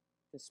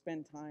to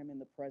spend time in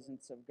the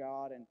presence of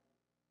God.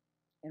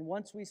 And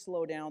once we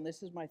slow down,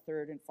 this is my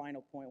third and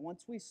final point.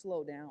 Once we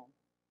slow down,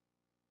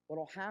 what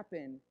will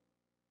happen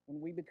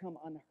when we become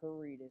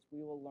unhurried is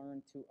we will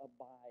learn to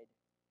abide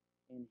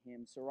in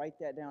him. So write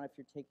that down if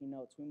you're taking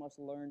notes. We must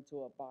learn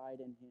to abide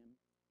in him.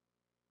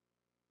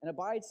 And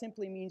abide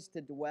simply means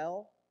to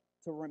dwell,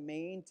 to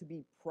remain, to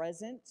be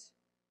present,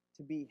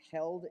 to be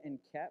held and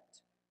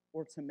kept,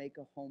 or to make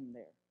a home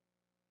there.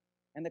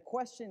 And the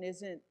question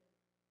isn't,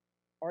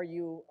 are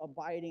you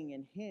abiding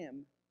in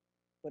him?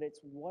 But it's,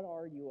 what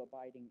are you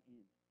abiding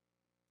in?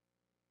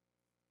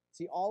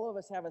 See, all of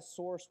us have a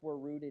source we're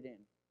rooted in.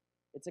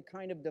 It's a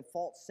kind of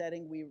default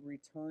setting we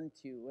return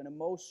to, an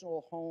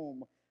emotional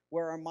home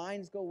where our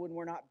minds go when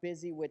we're not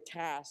busy with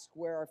tasks,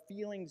 where our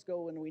feelings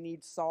go when we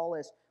need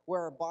solace,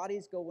 where our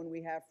bodies go when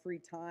we have free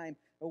time,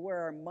 or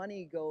where our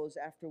money goes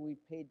after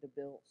we've paid the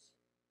bills.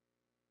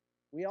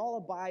 We all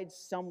abide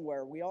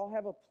somewhere. We all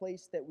have a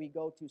place that we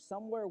go to.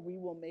 Somewhere we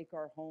will make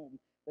our home.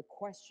 The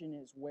question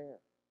is where?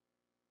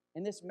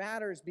 And this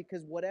matters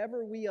because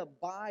whatever we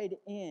abide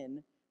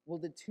in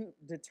will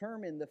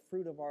determine the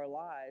fruit of our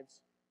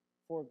lives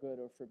for good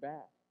or for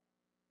bad.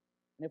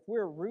 And if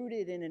we're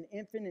rooted in an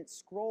infinite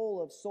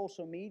scroll of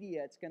social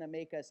media, it's going to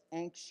make us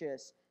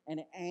anxious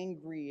and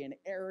angry and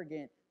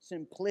arrogant,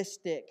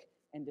 simplistic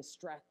and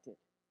distracted.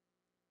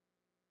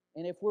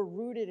 And if we're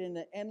rooted in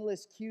the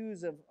endless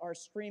queues of our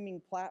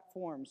streaming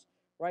platforms,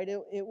 right,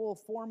 it will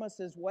form us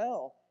as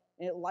well,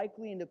 and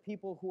likely into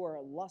people who are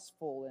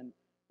lustful and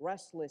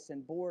restless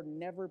and bored,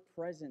 never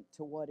present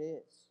to what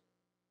is.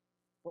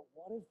 But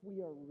what if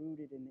we are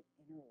rooted in the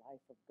inner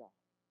life of God?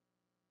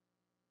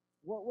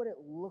 What would it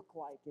look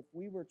like if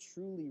we were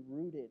truly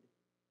rooted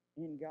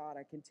in God?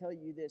 I can tell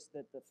you this,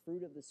 that the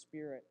fruit of the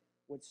Spirit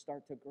would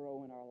start to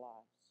grow in our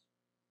lives.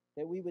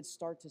 That we would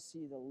start to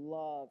see the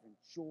love and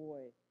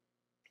joy,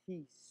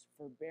 peace,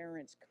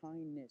 forbearance,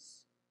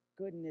 kindness,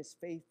 goodness,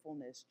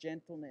 faithfulness,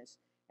 gentleness,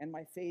 and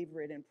my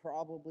favorite and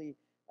probably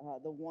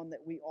the one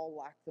that we all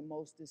lack the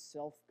most is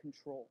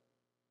self-control.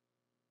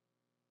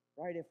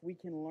 Right? If we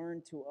can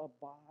learn to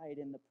abide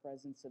in the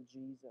presence of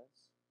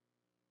Jesus.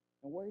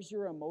 And where's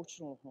your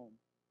emotional home?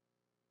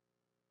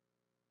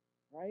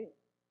 Right?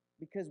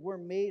 Because we're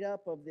made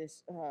up of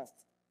this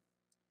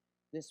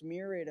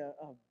myriad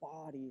of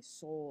body,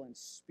 soul, and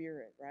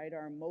spirit, right?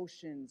 Our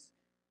emotions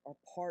are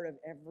part of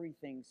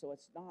everything. So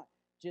it's not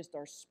just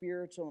our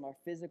spiritual and our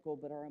physical,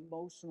 but our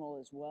emotional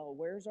as well.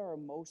 Where's our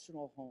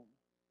emotional home?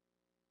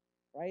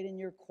 Right? In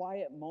your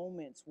quiet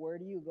moments, where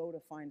do you go to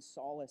find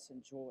solace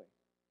and joy?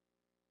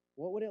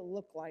 What would it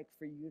look like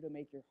for you to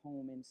make your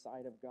home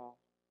inside of God?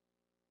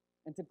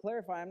 And to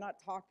clarify, I'm not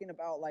talking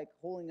about like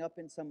holing up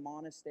in some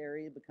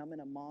monastery, becoming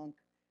a monk,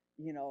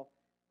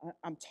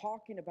 I'm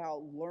talking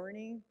about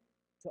learning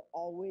to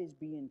always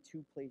be in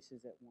two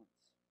places at once.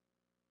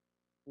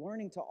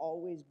 Learning to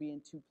always be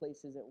in two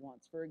places at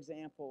once. For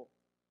example,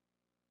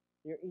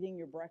 you're eating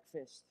your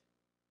breakfast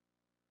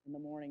in the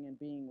morning and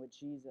being with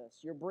Jesus.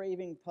 You're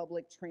braving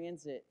public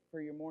transit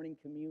for your morning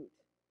commute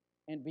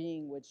and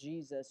being with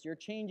Jesus. You're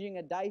changing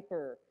a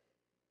diaper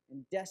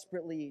and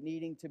desperately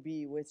needing to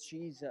be with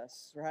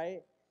Jesus,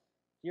 right?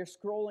 You're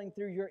scrolling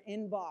through your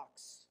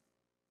inbox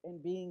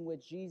and being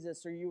with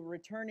Jesus. Or you're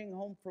returning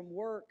home from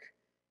work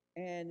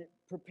and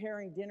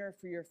preparing dinner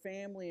for your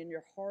family and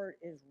your heart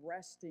is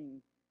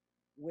resting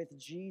with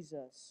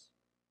Jesus.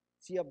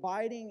 See,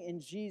 abiding in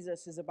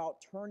Jesus is about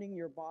turning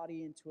your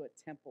body into a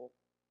temple,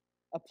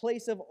 a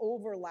place of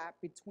overlap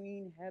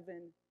between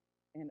heaven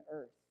and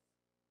earth.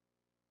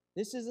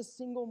 This is the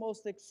single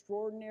most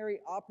extraordinary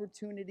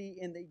opportunity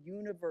in the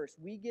universe.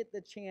 We get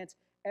the chance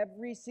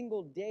every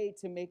single day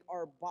to make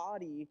our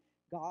body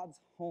God's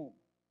home.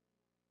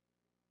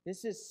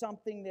 This is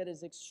something that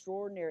is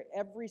extraordinary.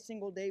 Every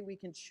single day we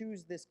can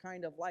choose this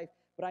kind of life,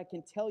 but I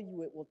can tell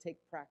you it will take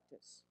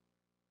practice.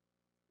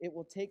 It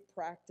will take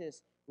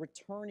practice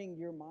returning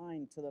your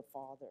mind to the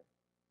Father.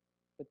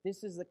 But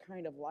this is the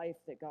kind of life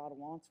that God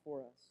wants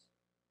for us.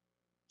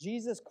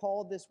 Jesus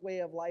called this way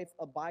of life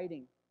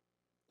abiding.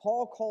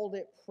 Paul called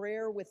it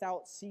prayer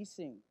without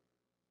ceasing.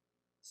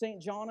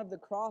 St. John of the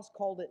Cross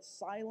called it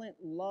silent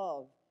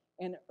love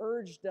and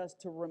urged us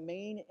to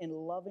remain in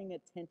loving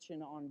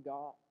attention on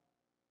God.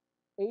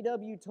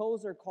 A.W.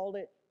 Tozer called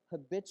it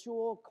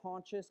habitual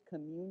conscious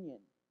communion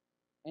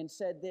and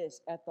said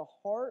this: at the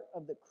heart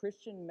of the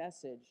Christian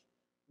message,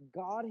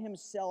 God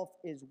himself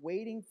is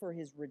waiting for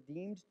his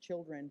redeemed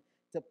children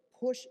to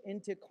push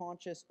into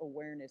conscious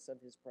awareness of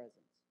his presence.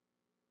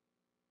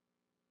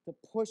 To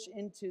push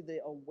into the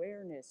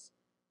awareness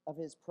of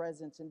his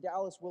presence. And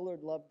Dallas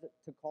Willard loved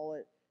to call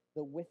it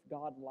the with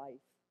God life.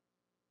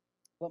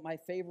 But my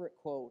favorite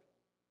quote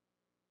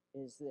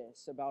is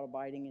this about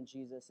abiding in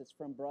Jesus. It's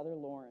from Brother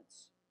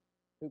Lawrence,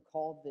 who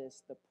called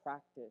this the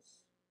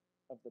practice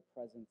of the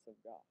presence of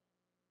God.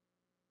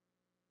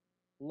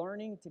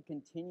 Learning to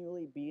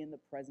continually be in the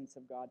presence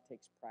of God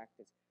takes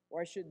practice.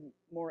 Or I should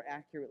more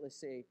accurately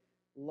say,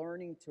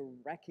 learning to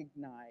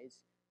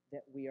recognize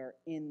that we are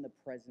in the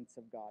presence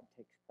of God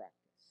takes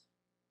practice.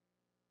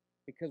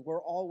 Because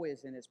we're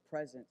always in his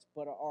presence,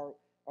 but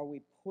are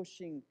we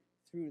pushing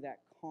through that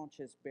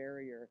conscious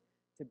barrier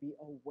to be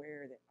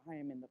aware that I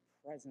am in the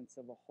presence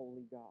of a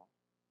holy God?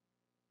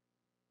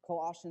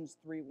 Colossians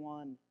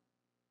 3:1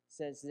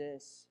 says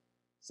this: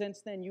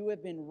 since then you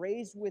have been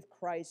raised with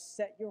Christ,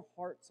 set your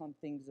hearts on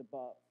things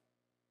above,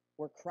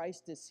 where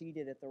Christ is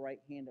seated at the right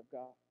hand of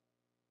God.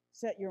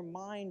 Set your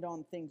mind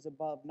on things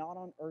above, not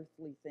on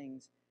earthly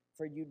things,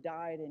 for you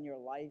died and your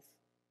life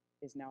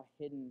is now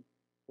hidden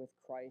with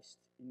Christ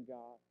in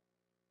God.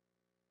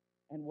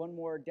 And one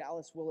more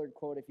Dallas Willard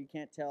quote. If you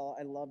can't tell,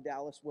 I love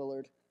Dallas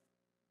Willard.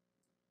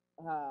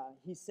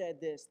 He said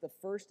this: the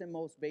first and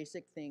most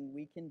basic thing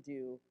we can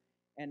do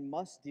and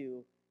must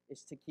do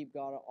is to keep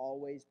God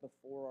always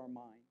before our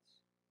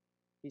minds.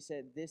 He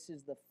said, this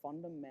is the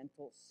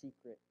fundamental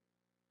secret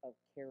of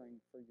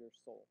caring for your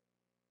soul.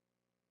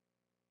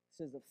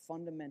 This is the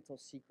fundamental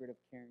secret of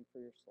caring for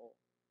your soul.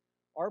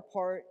 Our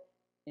part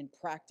in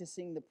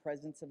practicing the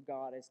presence of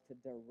God is to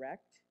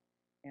direct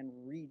and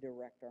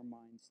redirect our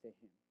minds to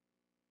him.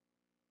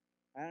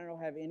 I don't know,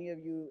 have any of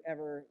you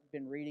ever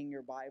been reading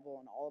your Bible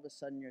and all of a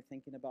sudden you're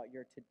thinking about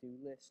your to-do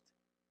list?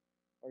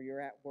 Or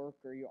you're at work,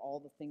 or you're all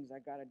the things I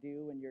got to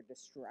do, and you're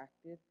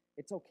distracted?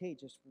 It's okay,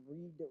 just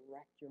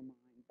redirect your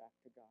mind back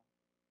to God.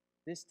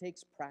 This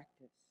takes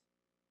practice.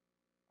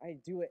 I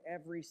do it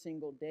every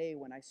single day.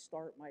 When I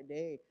start my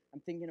day, I'm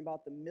thinking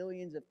about the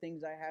millions of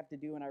things I have to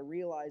do, and I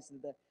realize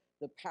that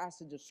the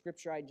passage of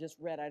Scripture I just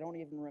read, I don't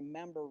even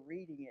remember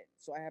reading it.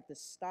 So I have to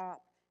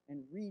stop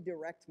and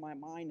redirect my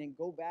mind and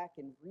go back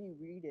and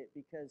reread it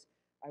because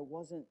I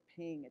wasn't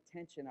paying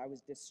attention. I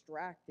was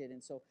distracted.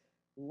 And so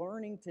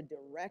learning to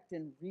direct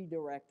and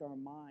redirect our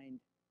mind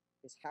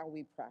is how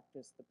we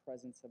practice the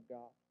presence of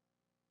God.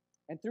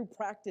 And through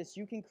practice,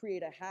 you can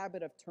create a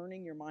habit of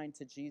turning your mind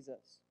to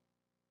Jesus.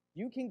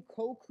 You can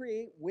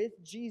co-create with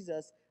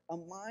Jesus a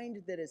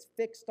mind that is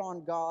fixed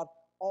on God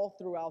all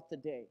throughout the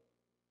day.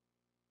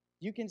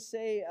 You can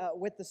say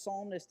with the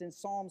psalmist in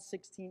Psalm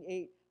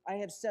 16:8, I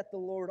have set the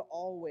Lord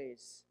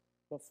always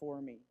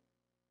before me.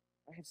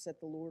 I have set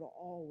the Lord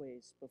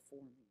always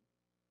before me.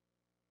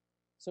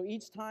 So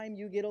each time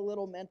you get a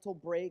little mental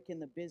break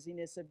in the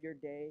busyness of your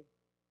day,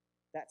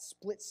 that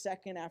split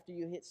second after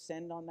you hit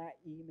send on that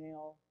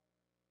email,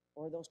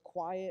 or those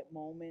quiet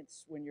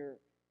moments when you're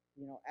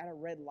at a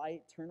red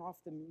light, turn off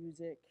the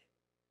music,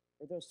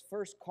 or those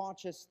first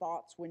conscious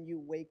thoughts when you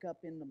wake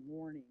up in the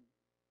morning,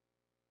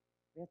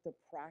 we have to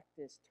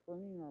practice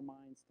turning our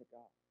minds to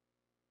God,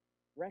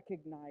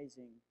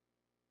 recognizing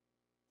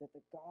that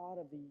the God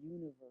of the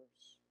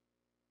universe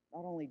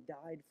not only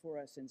died for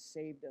us and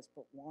saved us,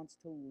 but wants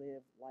to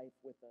live life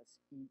with us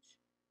each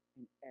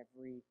and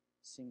every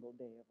single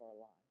day of our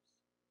lives.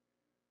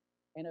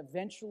 And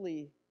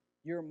eventually,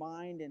 your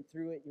mind and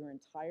through it, your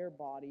entire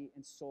body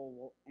and soul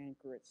will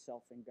anchor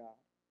itself in God.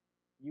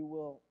 You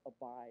will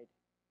abide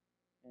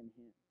in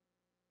him.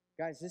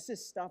 Guys, this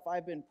is stuff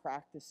I've been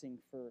practicing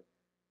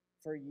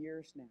for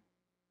years now.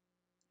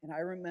 And I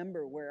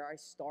remember where I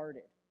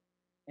started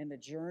and the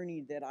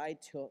journey that I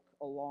took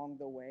along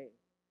the way.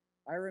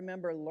 I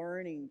remember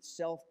learning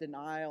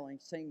self-denial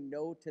and saying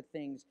no to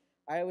things.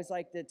 I always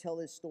like to tell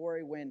this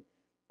story when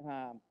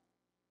I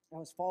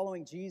was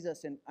following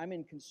Jesus, and I'm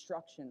in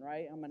construction,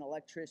 right? I'm an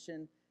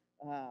electrician,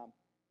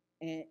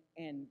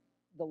 and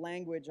the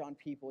language on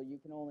people, you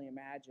can only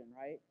imagine,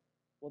 right?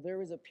 Well, there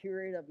was a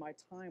period of my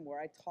time where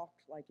I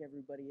talked like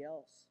everybody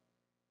else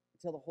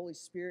until the Holy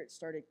Spirit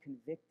started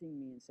convicting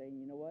me and saying,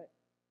 you know what?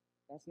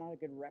 That's not a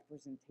good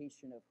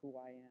representation of who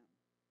I am.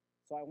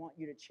 So I want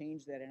you to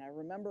change that. And I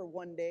remember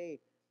one day,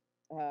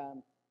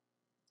 um,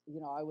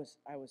 I was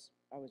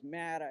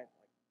mad. I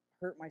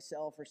hurt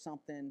myself or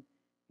something,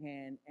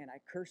 and I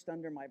cursed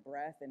under my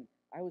breath. And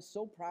I was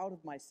so proud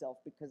of myself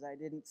because I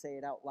didn't say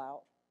it out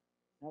loud.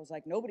 And I was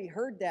like, nobody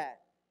heard that.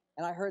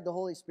 And I heard the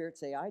Holy Spirit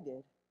say, I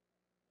did.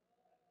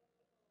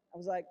 I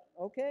was like,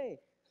 okay,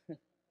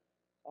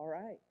 all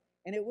right.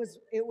 And it was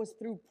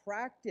through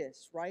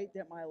practice, right,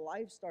 that my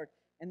life started.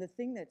 And the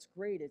thing that's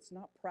great, it's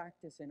not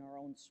practice in our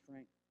own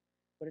strength,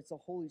 but it's the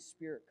Holy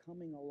Spirit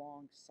coming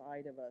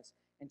alongside of us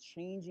and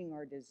changing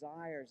our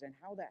desires. And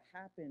how that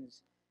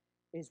happens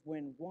is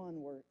when, one,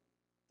 we're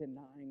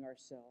denying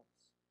ourselves.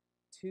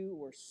 Two,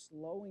 we're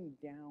slowing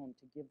down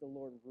to give the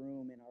Lord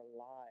room in our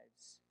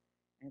lives.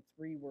 And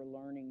three, we're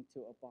learning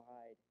to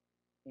abide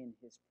in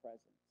his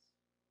presence.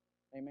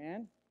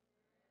 Amen?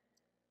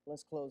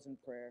 Let's close in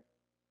prayer.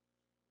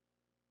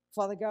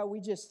 Father God, we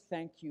just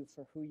thank you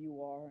for who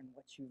you are and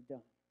what you've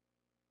done.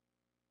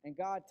 And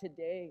God,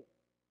 today,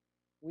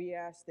 we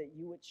ask that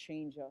you would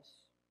change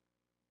us,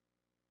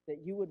 that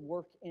you would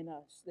work in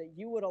us, that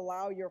you would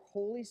allow your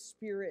Holy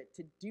Spirit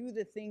to do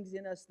the things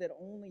in us that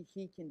only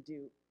he can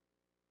do.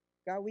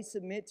 God, we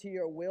submit to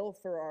your will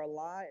for our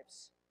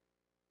lives.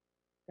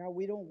 God,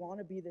 we don't want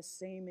to be the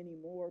same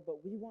anymore,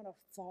 but we want to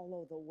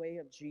follow the way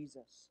of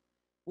Jesus.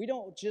 We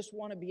don't just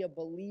want to be a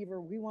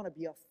believer, we want to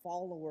be a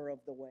follower of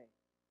the way,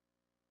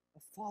 a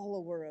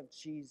follower of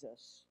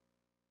Jesus.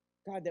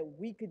 God, that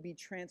we could be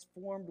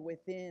transformed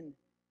within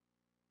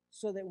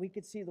so that we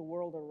could see the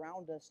world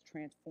around us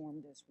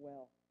transformed as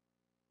well.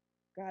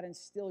 God,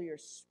 instill your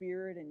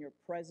spirit and your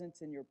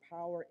presence and your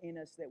power in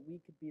us that we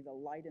could be the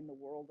light in the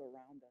world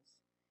around us.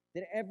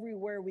 That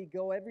everywhere we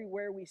go,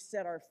 everywhere we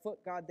set our foot,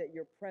 God, that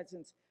your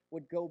presence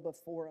would go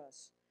before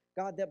us.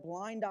 God, that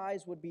blind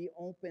eyes would be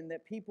open,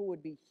 that people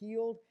would be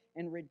healed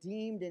and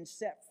redeemed and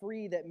set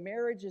free, that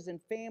marriages and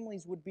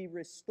families would be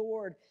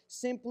restored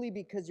simply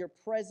because your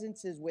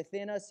presence is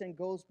within us and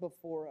goes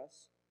before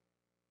us.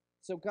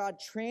 So God,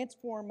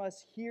 transform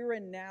us here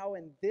and now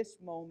in this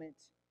moment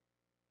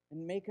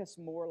and make us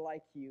more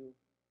like you.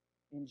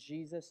 In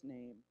Jesus'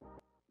 name,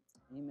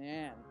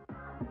 amen.